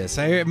remember this.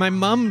 My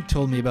mom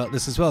told me about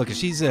this as well because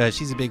she's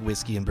a big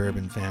whiskey and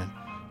bourbon fan.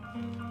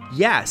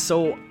 Yeah,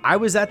 so I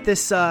was at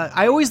this,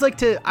 I always like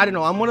to, I don't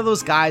know, I'm one of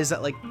those guys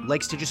that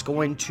likes to just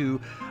go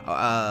into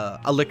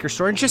a liquor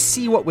store and just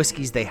see what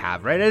whiskeys they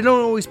have, right? I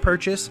don't always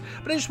purchase,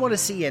 but I just want to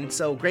see. And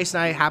so Grace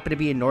and I happened to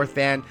be in North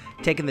Van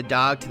taking the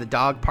dog to the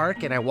dog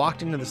park, and I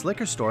walked into this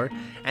liquor store,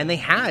 and I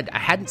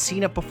hadn't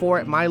seen it before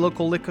at my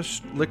local liquor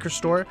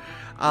store.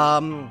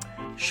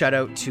 Shout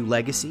out to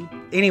Legacy.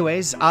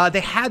 Anyways, they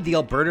had the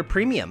Alberta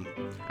Premium.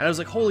 And I was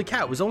like, holy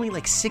cow, it was only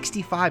like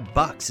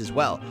 $65 as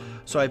well.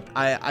 So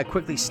I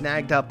quickly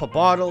snagged up a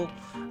bottle.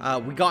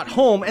 We got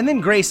home, and then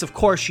Grace, of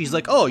course, she's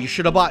like, oh, you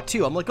should have bought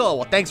two. I'm like, oh,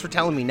 well, thanks for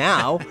telling me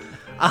now.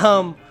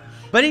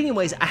 But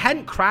anyways, I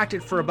hadn't cracked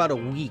it for about a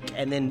week.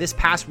 And then this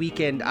past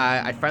weekend,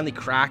 I finally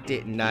cracked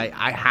it, and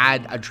I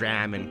had a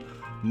dram, and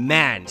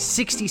man,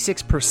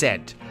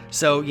 66%.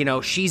 So, you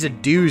know, she's a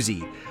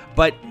doozy.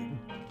 But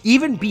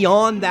even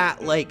beyond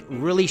that, like,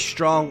 really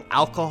strong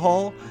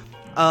alcohol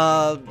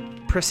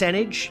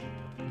percentage,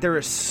 there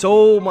is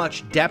so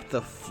much depth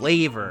of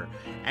flavor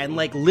And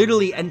like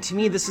literally, and to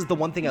me, this is the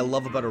one thing I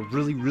love about a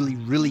really, really,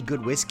 really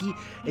good whiskey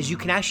is you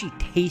can actually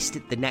taste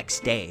it the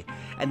next day.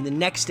 And the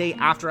next day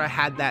after I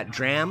had that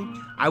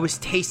dram, I was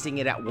tasting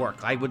it at work.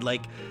 I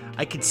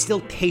could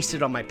still taste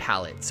it on my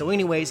palate. So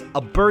anyways,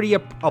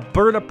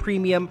 Alberta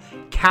Premium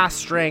Cask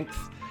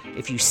Strength.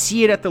 If you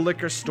see it at the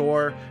liquor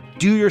store,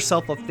 do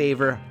yourself a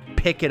favor,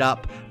 pick it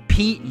up.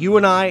 Pete, you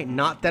and I,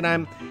 not that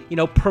I'm,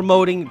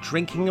 promoting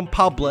drinking in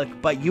public,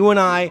 but you and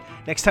I,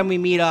 next time we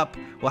meet up,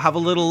 we'll have a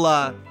little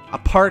a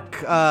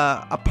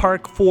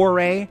park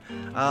foray.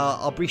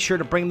 I'll be sure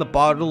to bring the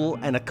bottle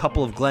and a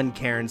couple of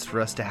Glencairns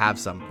for us to have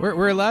some.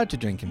 We're allowed to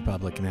drink in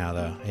public now,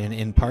 though,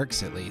 in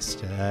parks at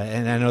least.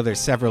 And I know there's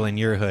several in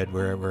your hood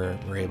where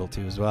we're able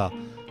to as well.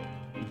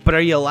 But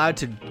are you allowed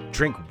to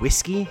drink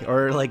whiskey,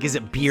 or is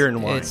it beer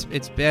and wine?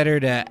 It's better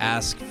to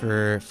ask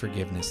for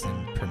forgiveness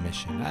than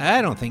permission.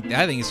 I think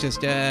it's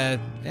just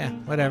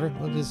whatever.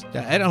 We'll just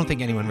I don't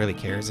think anyone really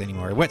cares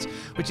anymore. Which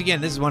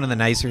again, this is one of the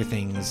nicer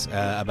things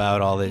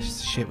about all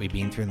this shit we've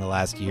been through in the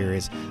last year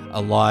is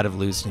a lot of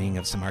loosening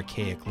of some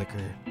archaic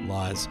liquor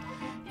laws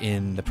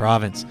in the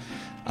province.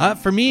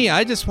 For me,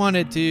 I just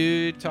wanted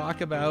to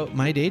talk about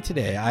my day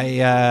today.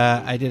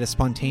 I did a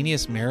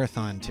spontaneous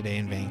marathon today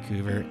in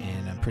Vancouver,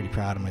 and I'm pretty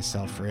proud of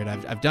myself for it.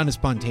 I've done a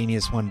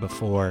spontaneous one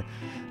before,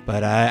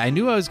 but I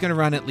knew I was going to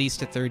run at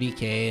least a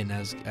 30K, and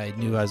I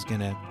knew I was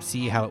going to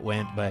see how it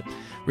went. But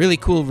really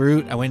cool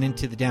route. I went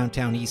into the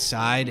downtown east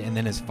side and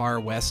then as far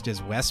west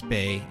as West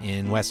Bay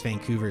in West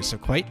Vancouver. So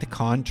quite the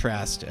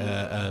contrast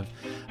of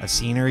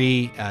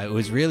scenery. It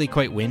was really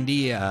quite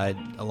windy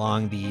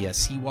along the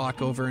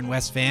Seawalk over in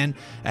West Van.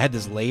 I had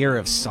this layer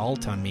of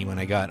salt on me when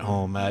I got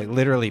home,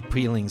 literally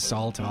peeling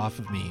salt off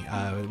of me,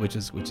 which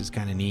is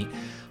kind of neat.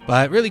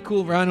 But really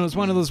cool run. It was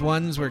one of those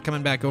ones where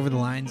coming back over the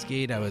Lions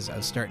Gate, I was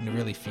starting to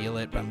really feel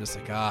it. But I'm just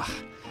like,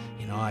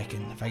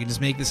 if I can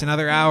just make this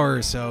another hour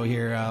or so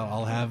here,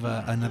 I'll have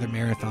another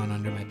marathon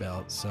under my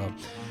belt. So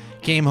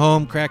came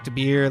home, cracked a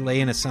beer, lay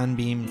in a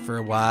sunbeam for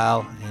a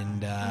while,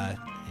 and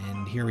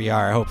here we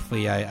are.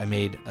 Hopefully I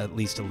made at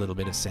least a little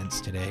bit of sense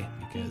today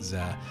because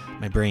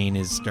my brain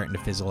is starting to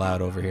fizzle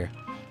out over here.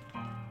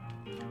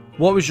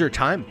 What was your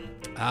time?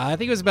 I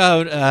think it was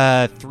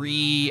about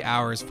 3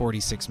 hours,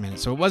 46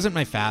 minutes. So it wasn't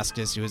my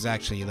fastest. It was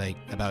actually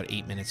about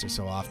 8 minutes or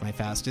so off my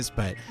fastest.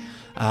 But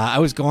I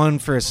was going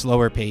for a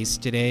slower pace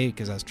today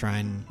because I was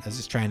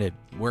just trying to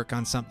work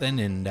on something.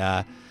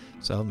 And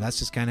so that's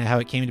just kind of how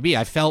it came to be.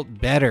 I felt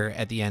better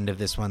at the end of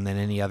this one than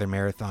any other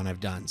marathon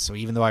I've done. So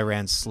even though I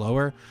ran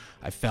slower,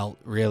 I felt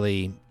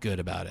really good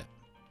about it.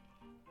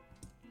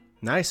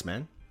 Nice,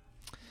 man.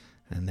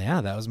 And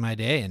yeah, that was my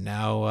day. And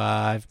now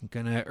I'm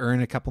going to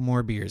earn a couple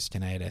more beers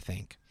tonight, I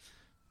think.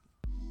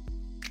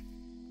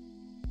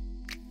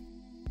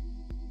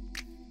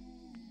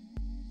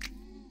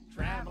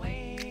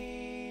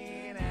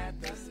 Traveling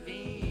at the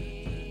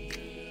speed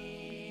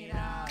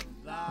of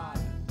thought.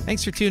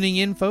 Thanks for tuning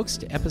in, folks,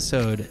 to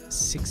episode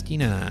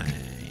 69. I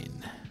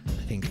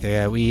think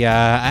there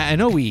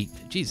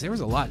there was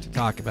a lot to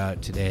talk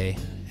about today.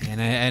 And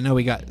I know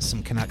we got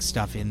some Canucks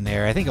stuff in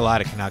there. I think a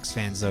lot of Canucks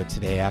fans, though,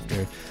 today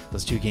after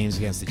those 2 games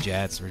against the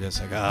Jets were just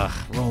like,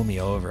 roll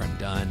me over. I'm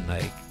done.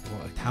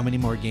 How many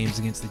more games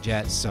against the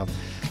Jets? So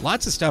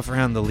lots of stuff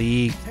around the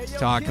league to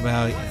talk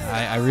about.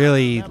 I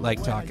really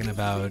like talking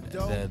about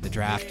the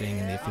drafting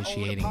and the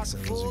officiating. So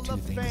those are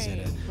 2 things that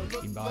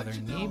have been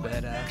bothering me.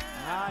 But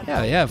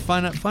yeah,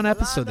 fun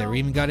episode there. We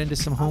even got into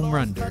some home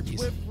run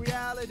derbies.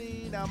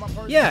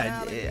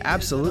 Yeah,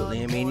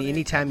 absolutely. I mean,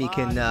 anytime you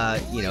can,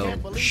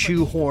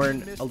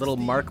 shoehorn a little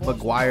Mark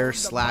McGuire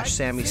 /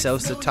 Sammy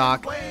Sosa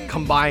talk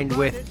combined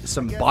with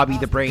some Bobby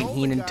the Brain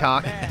Heenan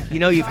talk,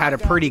 you've had a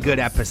pretty good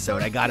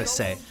episode, I gotta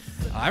say.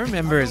 I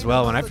remember as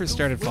well when I first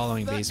started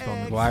following baseball,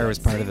 McGuire was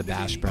part of the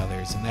Bash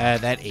Brothers, and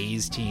that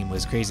A's team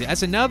was crazy.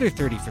 That's another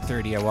 30 for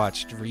 30 I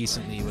watched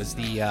recently was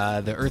the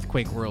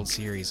Earthquake World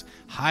Series.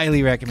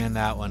 Highly recommend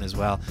that one as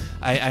well.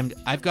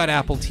 I've got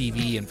Apple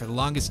TV, and for the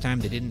longest time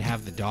they didn't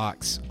have the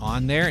docs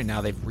on there, and now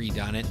they've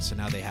redone it, so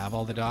now they have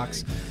all the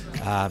docs.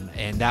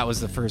 And that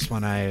was the first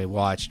one I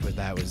watched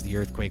was the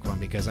Earthquake one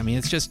because,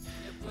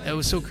 it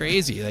was so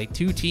crazy.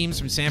 2 teams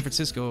from San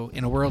Francisco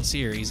in a World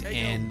Series,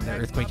 and the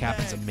earthquake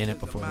happens a minute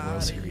before the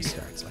World Series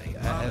starts.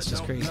 That's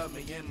just crazy.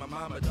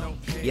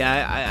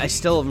 Yeah, I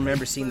still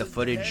remember seeing the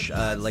footage,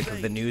 of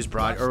the news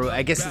or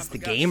I guess it's the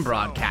game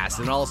broadcast,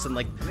 and all of a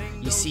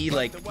sudden, you see,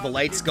 the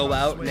lights go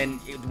out, and then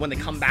when they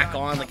come back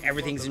on,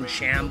 everything's in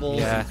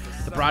shambles. Yeah.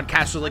 And the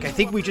broadcaster was I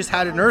think we just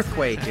had an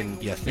earthquake,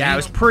 and yeah, it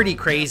was pretty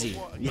crazy.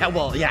 Yeah,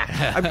 well,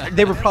 yeah,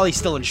 they were probably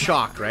still in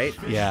shock, right?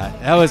 Yeah,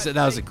 that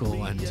was a cool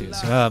one too.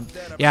 So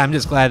yeah, I'm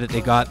just glad that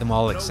they got them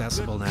all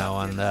accessible now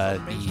on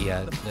the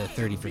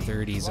 30 for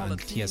 30s on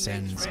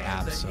TSN's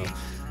app. So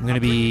I'm going to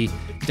be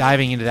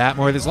diving into that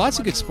more. There's lots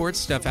of good sports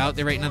stuff out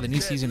there right now. The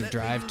new season of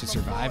Drive to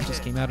Survive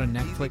just came out on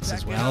Netflix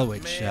as well,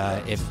 which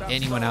if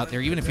anyone out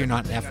there, even if you're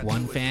not an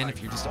F1 fan,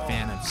 if you're just a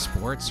fan of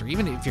sports, or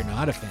even if you're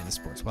not a fan of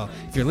sports, well,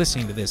 if you're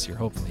listening to this, you're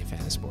hopefully a fan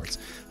of sports.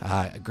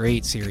 A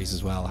great series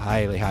as well.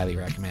 Highly, highly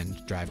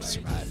recommend Drive to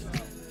Survive.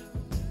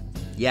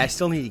 Yeah, I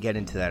still need to get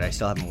into that. I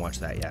still haven't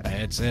watched that yet.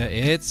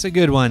 It's a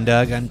good one,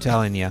 Doug. I'm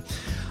telling you.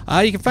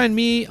 You can find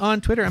me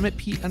on Twitter. I'm at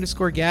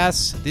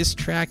Pete_Gas. This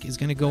track is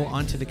going to go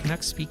onto the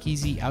Canucks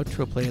Speakeasy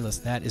outro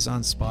playlist. That is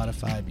on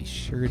Spotify. Be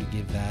sure to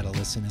give that a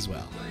listen as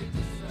well.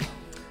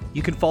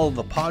 You can follow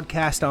the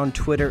podcast on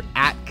Twitter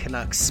at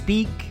Canucks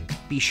Speak.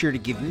 Be sure to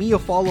give me a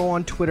follow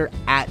on Twitter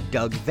at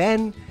Doug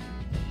Venn.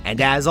 And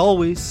as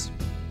always,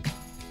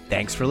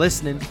 thanks for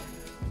listening.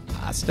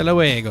 Hasta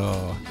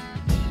luego.